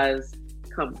it was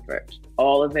comfort.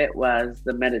 All of it was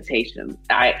the meditation.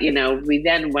 We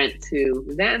then went to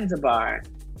Zanzibar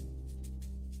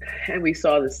and we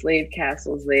saw the slave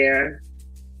castles there.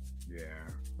 Yeah.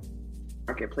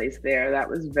 Marketplace there. That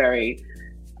was very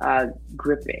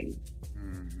gripping.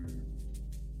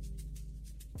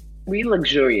 We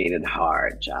luxuriated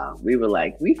hard, y'all. We were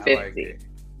like, we 50. Like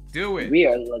do it. We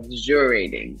are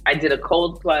luxuriating. I did a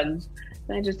cold plunge.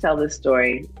 Can I just tell this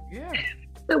story? Yeah.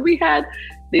 So we had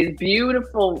these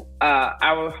beautiful,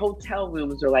 our hotel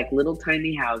rooms were like little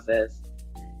tiny houses.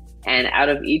 And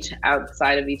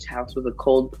outside of each house was a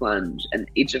cold plunge. And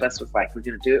each of us was like, we're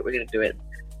going to do it. We're going to do it.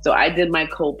 So I did my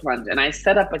cold plunge and I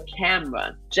set up a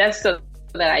camera just so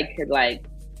that I could like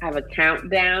have a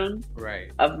countdown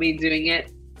of me doing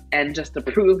it. And just to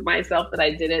prove myself that I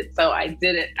did it. So I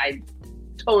did it. I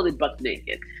totally buck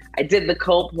naked. I did the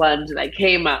cold plunge and I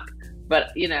came up,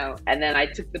 but and then I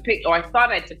took the picture, or I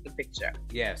thought I took the picture.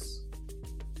 Yes.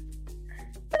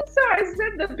 And so I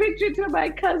sent the picture to my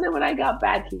cousin when I got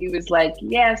back. He was like,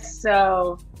 yes,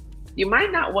 so you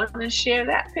might not want to share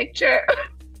that picture.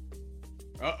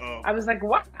 Uh-oh. I was like,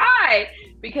 why?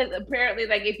 Because apparently,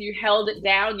 like, if you held it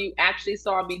down, you actually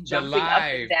saw me jumping up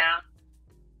and down.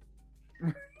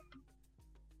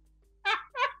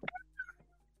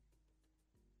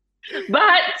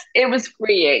 But it was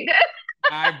freeing.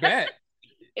 I bet.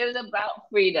 It was about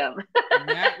freedom. And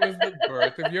that was the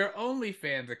birth of your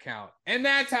OnlyFans account. And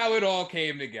that's how it all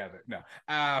came together. No.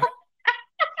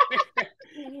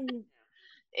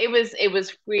 It was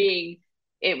freeing.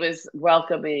 It was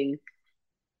welcoming.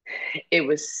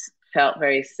 It felt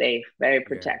very safe, very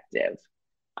protective,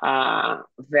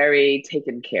 very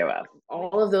taken care of.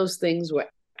 All of those things were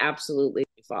absolutely what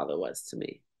my father was to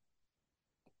me.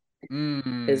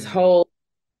 His whole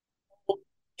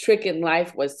trick in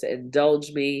life was to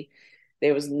indulge me.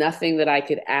 There was nothing that I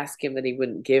could ask him that he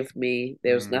wouldn't give me.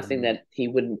 There was nothing that he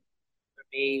wouldn't give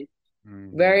me.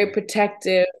 Very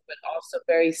protective, but also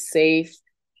very safe.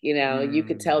 You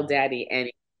could tell daddy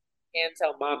anything. You can't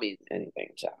tell mommy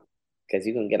anything, child, because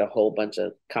you're going to get a whole bunch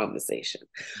of conversation.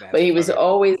 But he was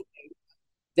always,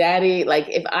 daddy, like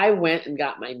if I went and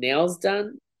got my nails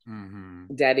done,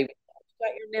 daddy,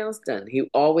 got your nails done. He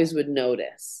always would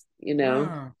notice,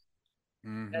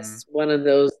 That's one of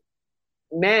those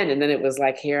men. And then it was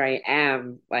like, here I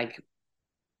am, like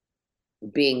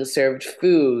being served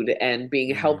food and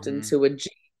being helped into a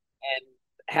jeep and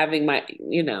having my,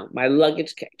 my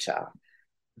luggage child.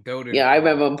 Yeah, I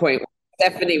remember one point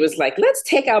Stephanie was like, let's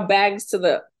take our bags to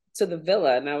the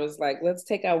villa. And I was like, let's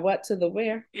take our what to the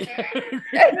where? You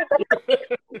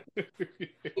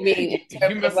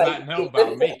must not know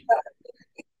about me.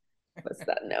 Must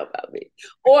not know about me.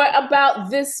 Or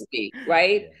about this week,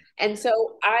 right? And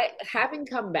so having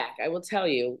come back, I will tell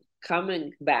you,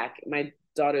 coming back, my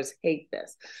daughters hate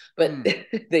this, but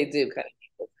they do kind of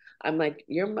hate this. I'm like,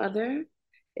 your mother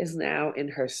is now in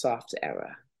her soft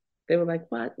era. They were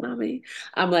like, what, mommy?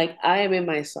 I'm like, I am in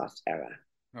my soft era.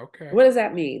 Okay. What does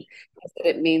that mean?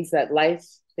 It means that life,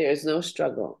 there is no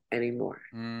struggle anymore.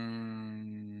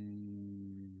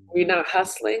 we're not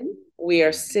hustling. We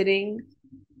are sitting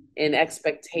in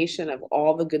expectation of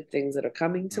all the good things that are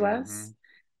coming to us.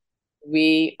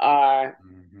 We are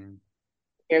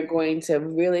going to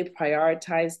really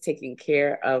prioritize taking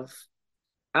care of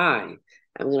I'm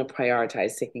going to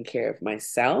prioritize taking care of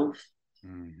myself.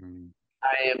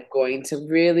 I am going to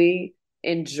really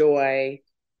enjoy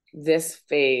this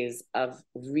phase of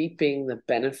reaping the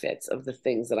benefits of the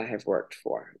things that I have worked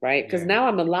for, right? Because now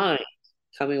I'm aligned,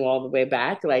 coming all the way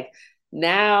back. Like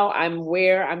now I'm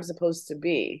where I'm supposed to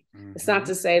be. It's not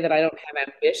to say that I don't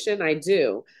have ambition. I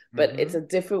do, but it's a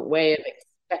different way of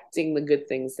expecting the good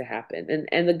things to happen.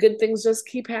 And the good things just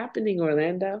keep happening,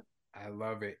 Orlando. I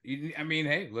love it. I mean,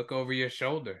 hey, look over your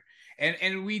shoulder.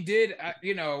 And we did,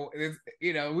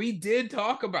 we did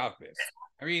talk about this.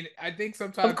 I mean, I think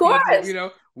sometimes people,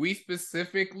 we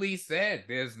specifically said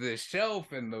there's this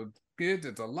shelf and the kids,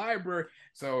 it's a library.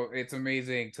 So it's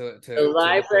amazing to the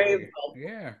library.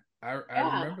 Yeah. I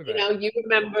remember that. You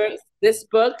remember this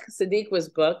book, Sadiq's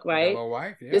book, right? Hello,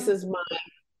 Wife. Yeah. This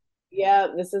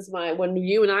is my, when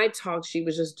you and I talked, she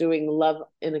was just doing Love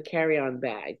in a Carry-On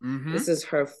Bag. This is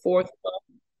her fourth book.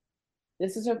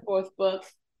 This is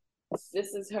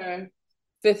her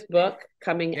fifth book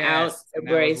coming out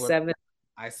February 7th.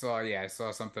 I saw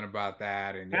something about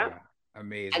that, and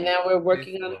amazing. And now we're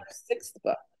working on our sixth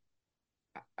book.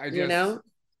 I'm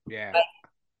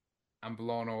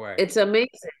blown away. It's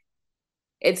amazing.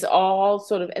 It's all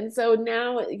sort of, and so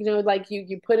now, like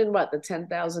you put in the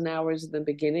 10,000 hours in the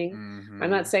beginning. I'm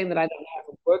not saying that I don't have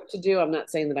work to do. I'm not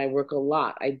saying that I work a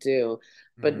lot. I do.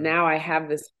 But now I have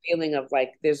this feeling of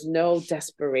like, there's no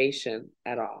desperation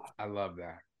at all. I love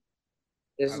that.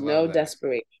 There's no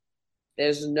desperation.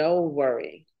 There's no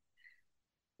worry.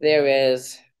 There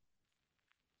is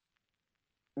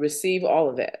receive all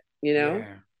of it,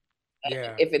 Yeah.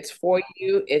 If it's for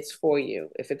you, it's for you.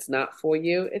 If it's not for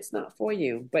you, it's not for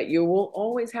you. But you will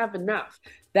always have enough.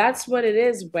 That's what it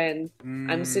is when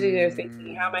I'm sitting there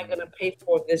thinking, how am I going to pay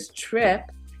for this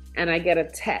trip? And I get a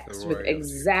text with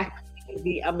exactly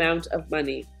the amount of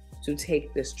money to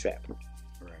take this trip.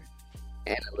 Right.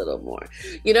 And a little more.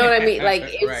 You know what I mean? Like,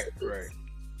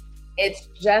 it's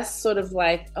just sort of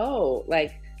like,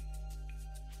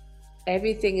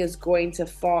 everything is going to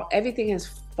fall. Everything has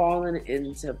fallen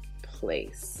into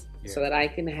place so that I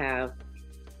can have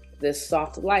this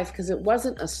soft life, because it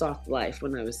wasn't a soft life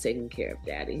when I was taking care of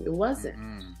Daddy. It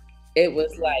wasn't. It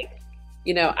was like,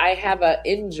 I have an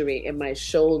injury in my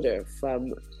shoulder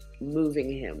from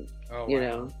moving him.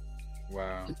 Wow.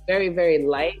 It's very, very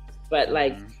light, but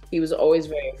like he was always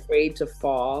very afraid to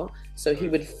fall, so he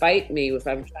would fight me if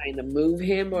I'm trying to move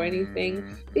him or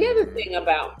anything. The other thing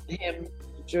about him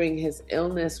during his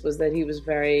illness was that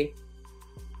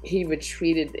he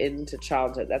retreated into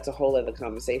childhood. That's a whole other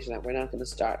conversation that we're not going to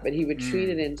start, but he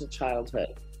retreated into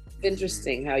childhood. It's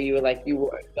interesting how you were a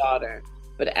daughter,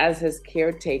 but as his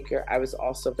caretaker, I was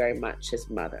also very much his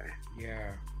mother.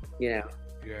 Yeah.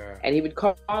 And he would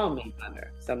call me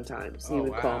mother sometimes. He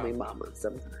would call me mama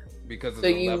sometimes. Because of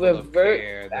the level of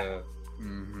care.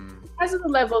 Because of the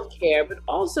level of care, but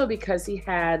also because he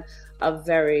had a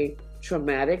very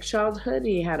traumatic childhood.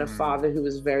 He had a father who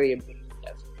was very abusive.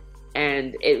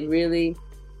 And it really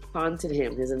haunted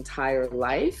him his entire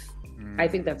life. I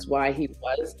think that's why he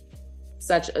was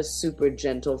such a super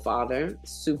gentle father,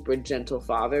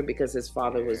 because his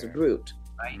father was a brute,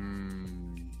 right?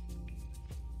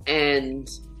 And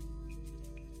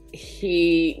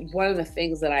one of the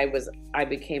things that I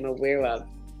became aware of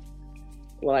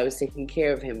while I was taking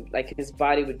care of him, like his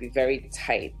body would be very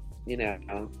tight,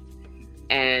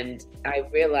 and I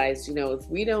realized, if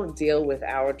we don't deal with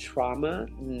our trauma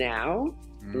now,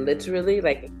 literally,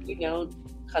 like if we don't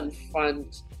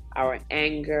confront our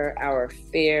anger, our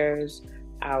fears,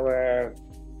 our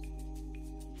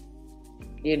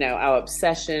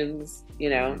obsessions,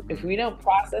 if we don't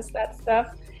process that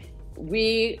stuff,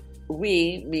 we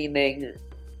meaning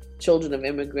children of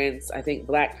immigrants, I think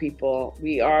Black people,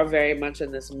 we are very much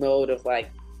in this mode of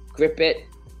like, grip it,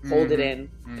 hold it in,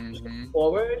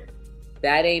 forward.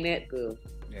 That ain't it, boo.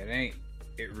 That ain't.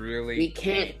 It really. We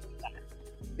can't,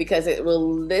 because it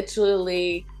will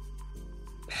literally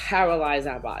paralyze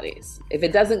our bodies if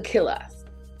it doesn't kill us.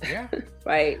 Yeah.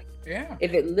 Right? Yeah.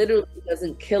 If it literally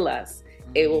doesn't kill us,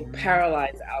 it will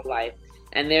paralyze our life.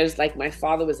 And there's like, my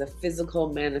father was a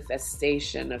physical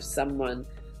manifestation of someone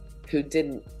who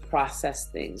didn't process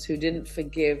things, who didn't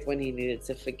forgive when he needed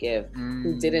to forgive,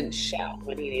 who didn't shout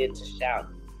when he needed to shout,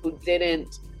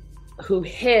 who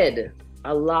hid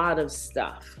a lot of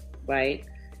stuff, right?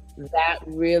 That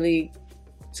really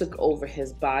took over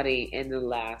his body in the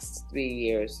last 2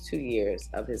 years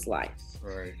of his life.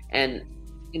 Right. And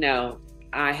you know,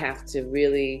 I have to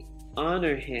really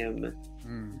honor him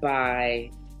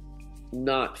by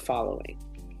not following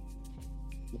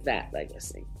that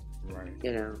legacy. Right.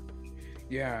 You know?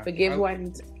 Yeah. Forgive who I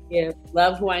need to forgive,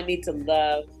 love who I need to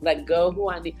love, let go who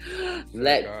I need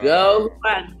let go who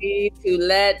I need to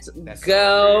let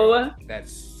go.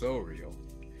 That's so real.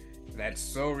 That's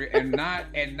so real. And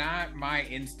not my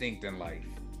instinct in life.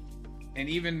 And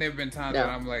even there've been times when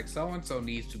I'm like, so and so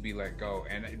needs to be let go.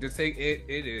 And the thing it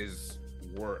is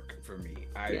work for me.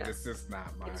 It's just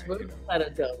not my, it's work to let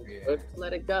it go. Yeah. It's work to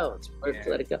let it go. It's work to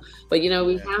let it go. But you know,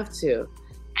 we have to.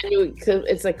 And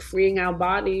it's like freeing our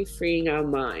body, freeing our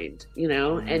mind, you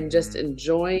know, and just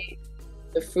enjoying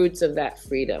the fruits of that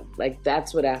freedom. Like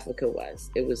that's what Africa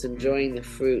was. It was enjoying the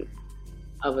fruit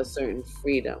of a certain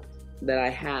freedom that I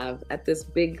have at this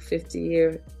big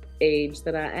 50-year age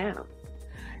that I am.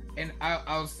 And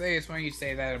I'll say it's when you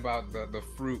say that about the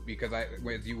fruit, because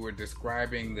when you were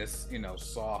describing this, you know,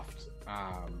 soft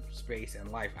space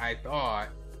in life, I thought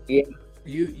you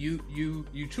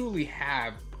truly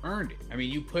have earned it. I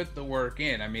mean, you put the work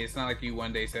in. I mean, it's not like you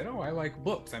one day said, "Oh, I like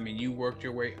books." I mean, you worked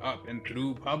your way up and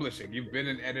through publishing. You've been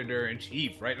an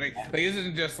editor-in-chief, right? Like this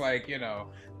isn't just like, you know,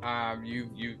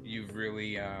 you've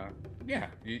really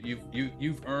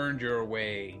you've earned your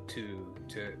way to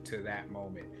that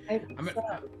moment.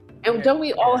 And don't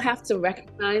we all have to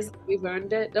recognize we've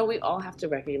earned it? Don't we all have to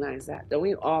recognize that? Don't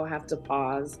we all have to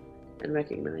pause and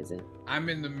recognize it? I'm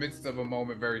in the midst of a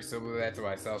moment very similar to that to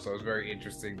myself, so it's very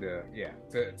interesting to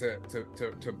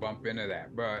bump into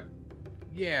that. But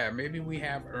yeah, maybe we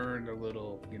have earned a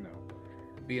little, you know,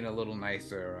 being a little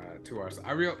nicer to ourselves.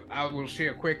 I will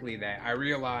share quickly that I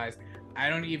realized I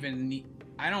don't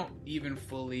even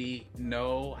fully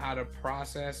know how to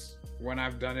process when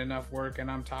I've done enough work and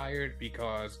I'm tired,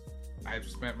 because I've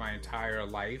spent my entire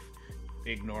life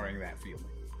ignoring that feeling.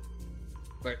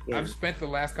 Like I've spent the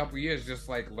last couple of years just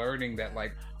like learning that,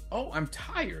 like, oh, I'm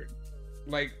tired.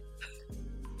 Like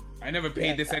I never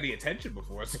paid this any attention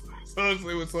before, so it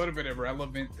was sort of an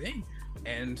irrelevant thing.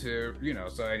 And to, you know,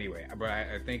 so anyway, but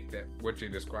I think that what you're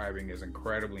describing is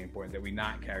incredibly important, that we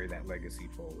not carry that legacy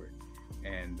forward.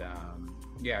 And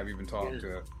I've even talked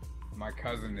to my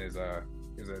cousin is a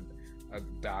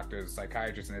doctor, a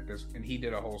psychiatrist, and he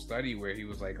did a whole study where he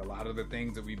was like, a lot of the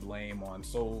things that we blame on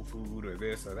soul food or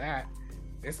this or that,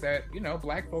 it's that, you know,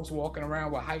 Black folks walking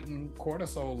around with heightened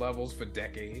cortisol levels for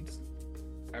decades.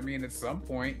 I mean, at some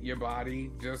point, your body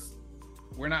just,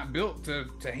 we're not built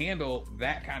to handle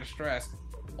that kind of stress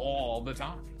all the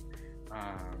time.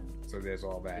 So there's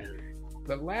all that.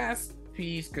 The last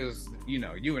piece, because, you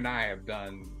know, you and I have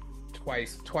done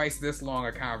twice this long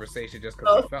a conversation just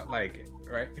because I felt like it,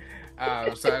 right?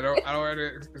 So I don't want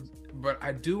to, but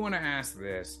I do want to ask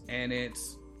this, and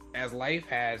it's, as life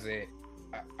has it,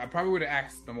 I probably would have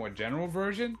asked the more general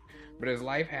version, but as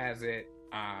life has it,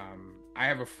 I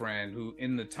have a friend who,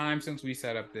 in the time since we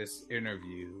set up this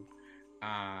interview,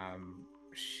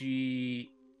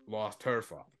 she lost her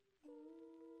father.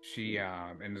 She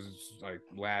and this is like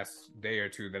last day or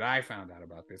two that I found out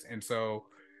about this, and so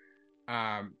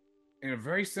in a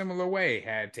very similar way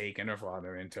had taken her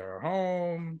father into her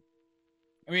home.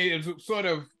 I mean, it was sort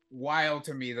of wild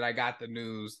to me that I got the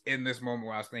news in this moment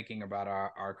where I was thinking about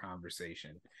our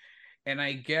conversation. And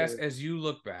I guess as you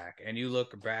look back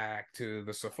to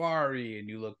the safari, and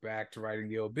you look back to writing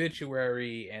the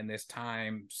obituary and this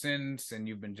time since, and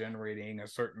you've been generating a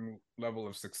certain level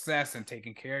of success and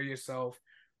taking care of yourself,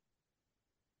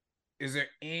 is there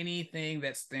anything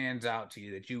that stands out to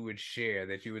you that you would share,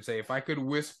 that you would say, if I could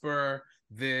whisper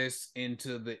this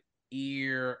into the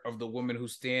ear of the woman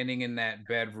who's standing in that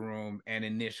bedroom and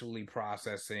initially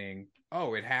processing,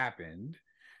 oh, it happened,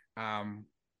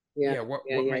 what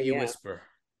might you whisper?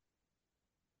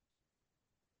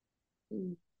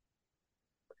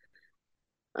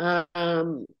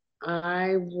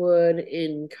 I would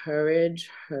encourage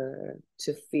her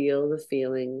to feel the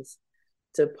feelings,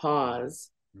 to pause,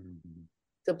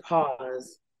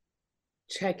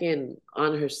 check in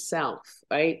on herself,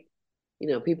 right? You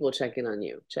know, people check in on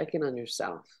you, check in on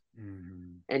yourself,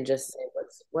 and just say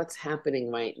what's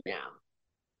happening right now,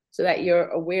 so that you're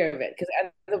aware of it, because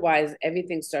otherwise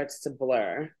everything starts to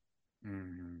blur.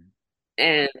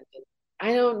 And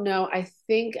I don't know, I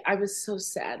think I was so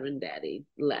sad when Daddy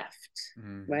left,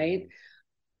 right?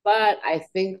 But I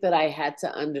think that I had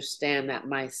to understand that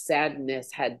my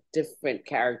sadness had different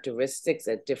characteristics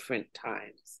at different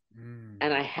times.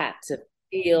 And I had to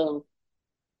feel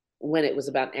when it was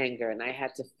about anger, and I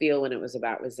had to feel when it was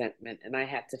about resentment, and I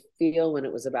had to feel when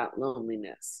it was about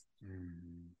loneliness.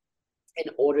 In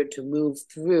order to move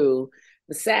through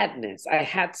the sadness, I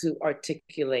had to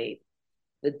articulate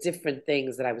the different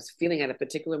things that I was feeling at a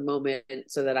particular moment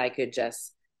so that I could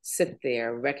just sit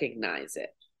there, recognize it.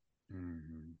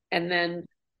 Mm-hmm. And then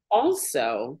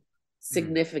also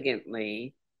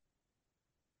significantly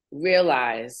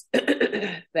realize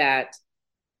that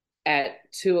at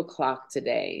 2:00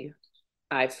 today,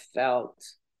 I felt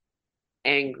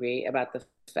angry about the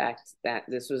fact that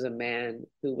this was a man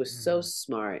who was so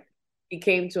smart. He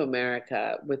came to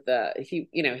America with he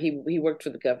worked for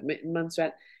the government in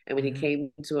Montserrat, and when he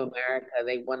came to America,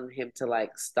 they wanted him to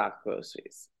like stock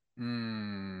groceries.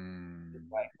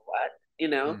 Like what?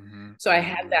 So I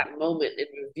had that moment in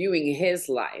reviewing his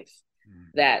life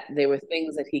that there were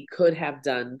things that he could have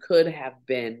done, could have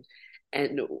been,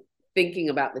 and thinking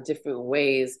about the different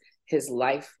ways his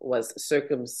life was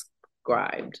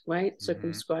circumscribed, right?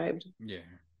 Circumscribed. Yeah,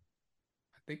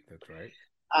 I think that's right.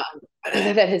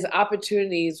 That his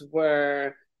opportunities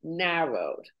were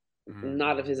narrowed,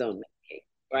 not of his own making,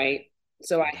 right?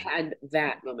 So I had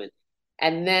that moment.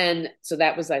 And then, so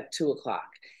that was like 2:00.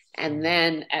 And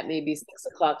then at maybe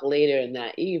 6:00 later in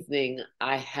that evening,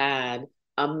 I had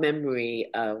a memory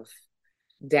of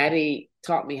Daddy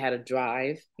taught me how to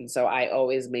drive. And so I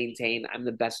always maintain I'm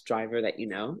the best driver that you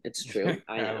know. It's true.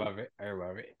 I am. I love it. I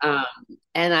love it.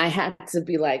 And I had to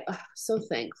be like, oh, so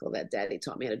thankful that Daddy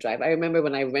taught me how to drive. I remember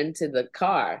when I rented the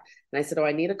car and I said, oh,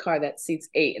 I need a car that seats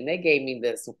 8. And they gave me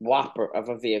this whopper of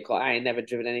a vehicle. I ain't never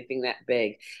driven anything that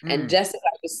big. And just as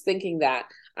I was thinking that,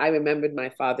 I remembered my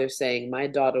father saying, my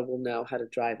daughter will know how to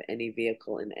drive any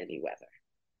vehicle in any weather.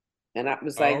 And I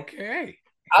was like, okay.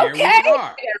 Here we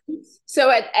are. So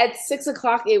at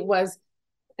 6:00, it was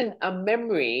a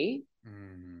memory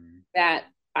that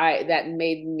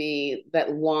made me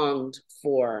longed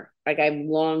for, like I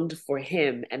longed for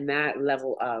him and that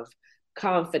level of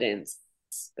confidence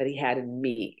that he had in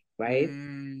me, right?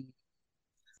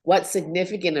 What's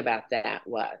significant about that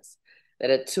was that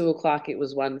at 2:00 it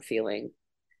was one feeling,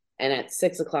 and at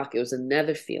 6:00 it was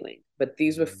another feeling. But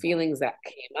these were feelings that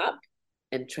came up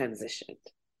and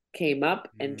transitioned. Came up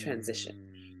and transitioned.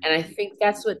 And I think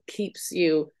that's what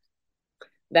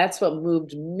that's what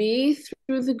moved me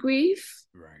through the grief,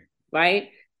 right?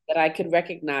 That I could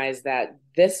recognize that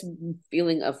this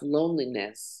feeling of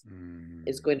loneliness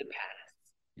is going to pass.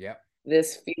 Yep.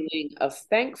 This feeling of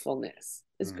thankfulness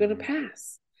is going to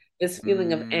pass. This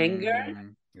feeling of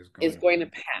anger is going to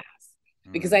pass.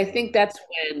 Because I think that's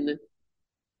when,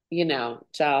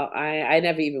 child, I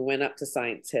never even went up to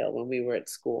Science Hill when we were at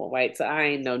school, right? So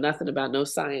I know nothing about no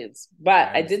science, but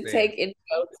I did take intro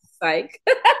to psych.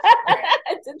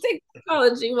 I did take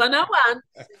psychology 101.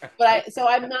 So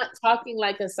I'm not talking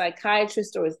like a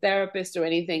psychiatrist or a therapist or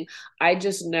anything. I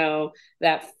just know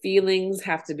that feelings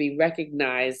have to be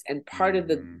recognized. And part of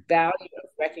the value of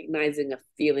recognizing a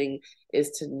feeling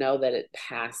is to know that it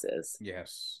passes.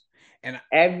 Yes. And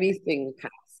everything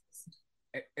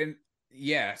passes. And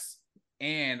yes.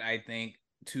 And I think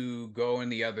to go in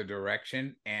the other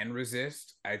direction and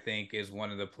resist, I think is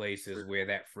one of the places where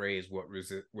that phrase,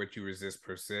 what you resist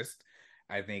persists.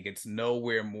 I think it's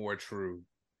nowhere more true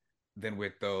than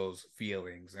with those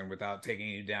feelings. And without taking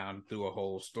you down through a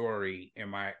whole story in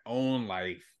my own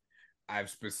life, I've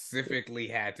specifically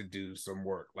had to do some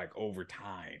work like over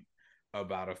time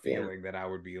about a feeling that I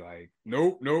would be like,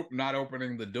 nope, not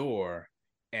opening the door.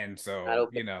 And so,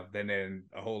 then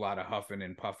a whole lot of huffing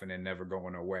and puffing and never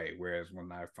going away. Whereas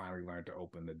when I finally learned to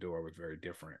open the door, it was very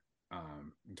different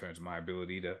in terms of my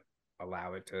ability to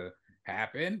allow it to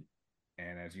happen.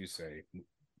 And as you say,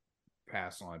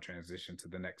 pass on, transition to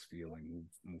the next feeling,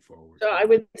 move forward. So I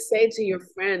would say to your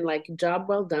friend, like, job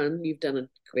well done. You've done a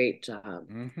great job.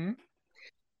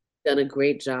 Done a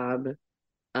great job.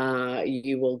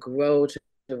 You will grow to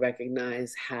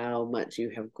recognize how much you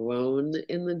have grown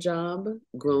in the job,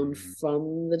 grown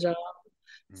from the job,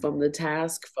 from the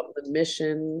task, from the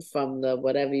mission, from the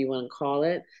whatever you want to call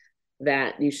it,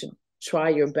 that you should try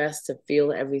your best to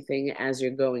feel everything as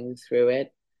you're going through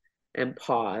it and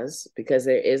pause, because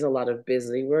there is a lot of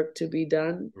busy work to be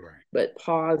done, but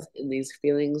pause in these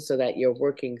feelings so that you're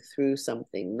working through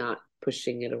something, not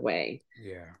pushing it away.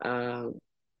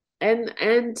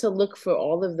 And to look for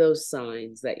all of those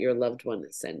signs that your loved one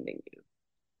is sending you.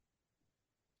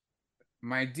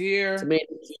 My dear,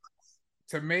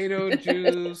 tomato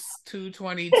juice,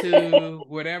 222,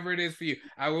 whatever it is for you.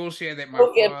 I will share that my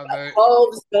father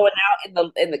bulbs going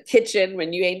out in the kitchen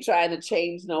when you ain't trying to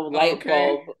change no light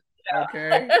bulb.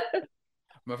 Okay.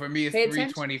 But for me, it's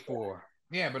 324.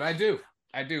 Yeah, but I do.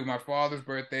 My father's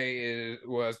birthday is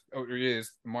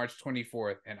March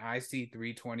 24th, and I see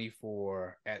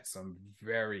 324 at some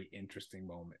very interesting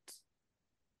moments.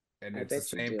 And it's the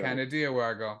same kind of deal where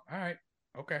I go, all right,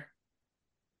 okay.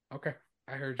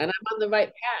 I heard you. And I'm on the right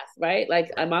path, right?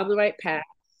 Like I'm on the right path,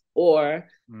 or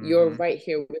you're right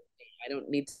here with me. I don't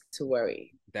need to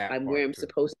worry. I'm where I'm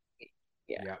supposed to be.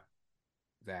 Yeah.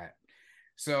 That.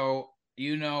 So,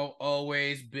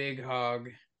 always big hug.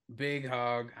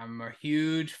 I'm a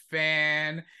huge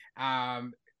fan.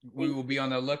 We will be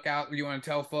on the lookout. You want to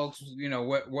tell folks,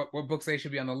 what books they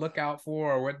should be on the lookout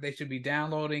for, or what they should be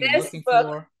downloading and looking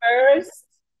for?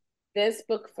 This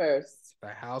book first. The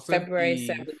House of February Eve.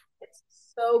 7th. It's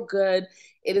so good.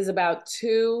 It is about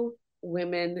two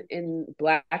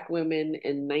Black women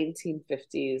in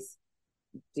 1950s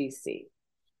DC.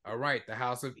 All right, The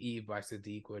House of Eve by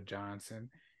Sadiqa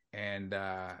Johnson. And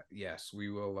yes,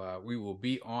 we will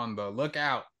be on the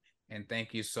lookout. And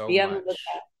thank you so much.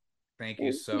 Thank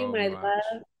you so much.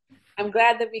 Love. I'm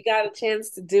glad that we got a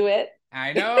chance to do it.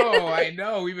 I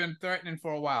know. We've been threatening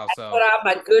for a while. So I put on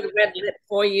my good red lip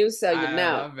for you, so I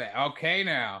love it. Okay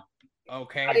now.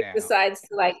 Decides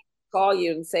to call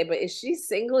you and say, but is she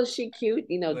single? Is she cute?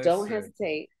 Listen, don't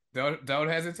hesitate. Don't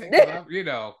hesitate.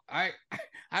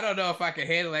 I don't know if I can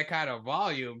handle that kind of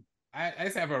volume. I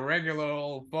just have a regular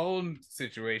old phone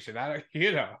situation. I don't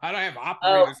have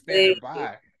operators standing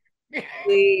by.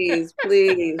 Please.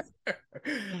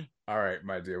 All right,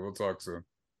 my dear. We'll talk soon.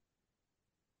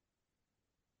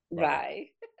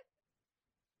 Bye.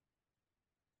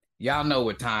 Y'all know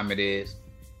what time it is.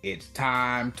 It's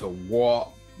time to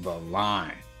walk the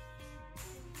line.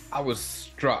 I was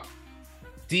struck,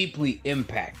 deeply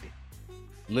impacted,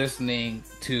 listening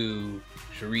to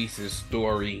Charissa's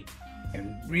story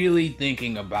and really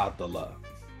thinking about the love,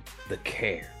 the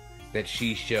care that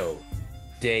she showed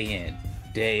day in,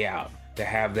 day out, to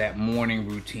have that morning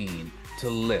routine, to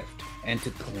lift and to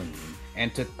clean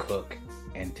and to cook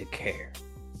and to care.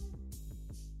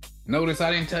 Notice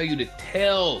I didn't tell you to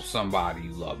tell somebody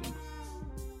you love them.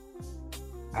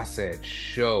 I said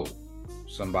show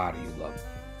somebody you love them.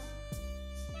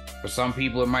 For some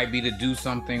people, it might be to do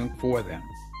something for them.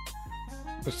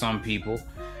 For some people,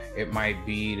 it might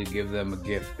be to give them a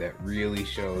gift that really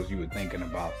shows you were thinking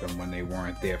about them when they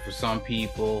weren't there. For some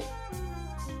people,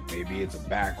 maybe it's a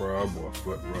back rub or a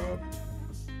foot rub.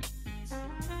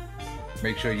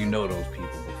 Make sure you know those people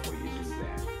before you do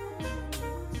that.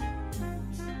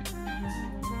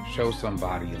 Show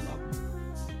somebody you love them.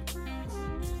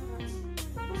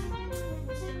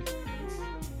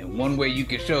 And one way you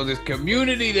can show this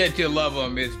community that you love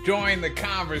them is join the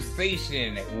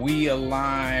conversation at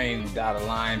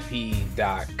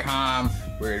wealign.alignp.com.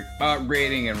 We're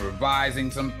upgrading and revising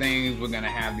some things. We're going to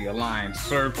have the Align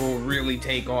Circle really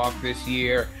take off this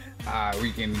year.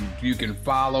 You can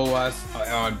follow us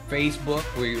on Facebook.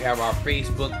 We have our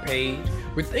Facebook page.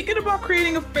 We're thinking about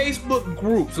creating a Facebook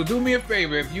group. So do me a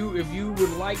favor, if you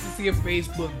would like to see a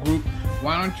Facebook group,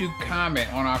 why don't you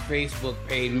comment on our Facebook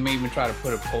page? We may even try to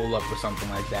put a poll up or something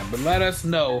like that. But let us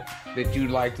know that you'd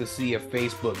like to see a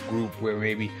Facebook group where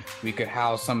maybe we could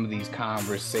house some of these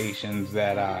conversations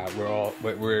that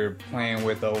we're playing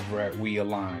with over at We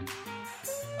Align.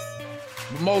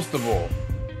 But most of all,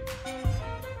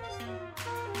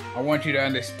 I want you to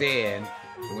understand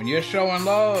that when you're showing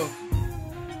love,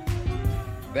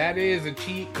 that is a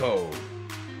cheat code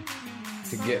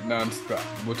to getting unstuck.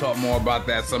 We'll talk more about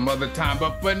that some other time,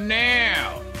 but for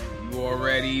now, you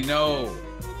already know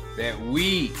that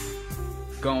we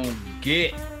gon'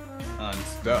 get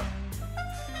unstuck.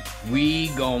 We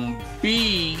gon'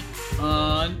 be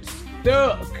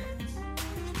unstuck.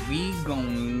 We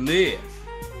gon' live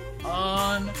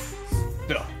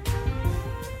unstuck.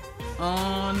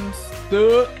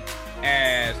 Unstuck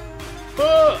as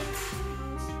fuck.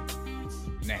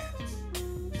 Now,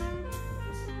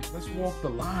 let's walk the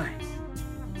line.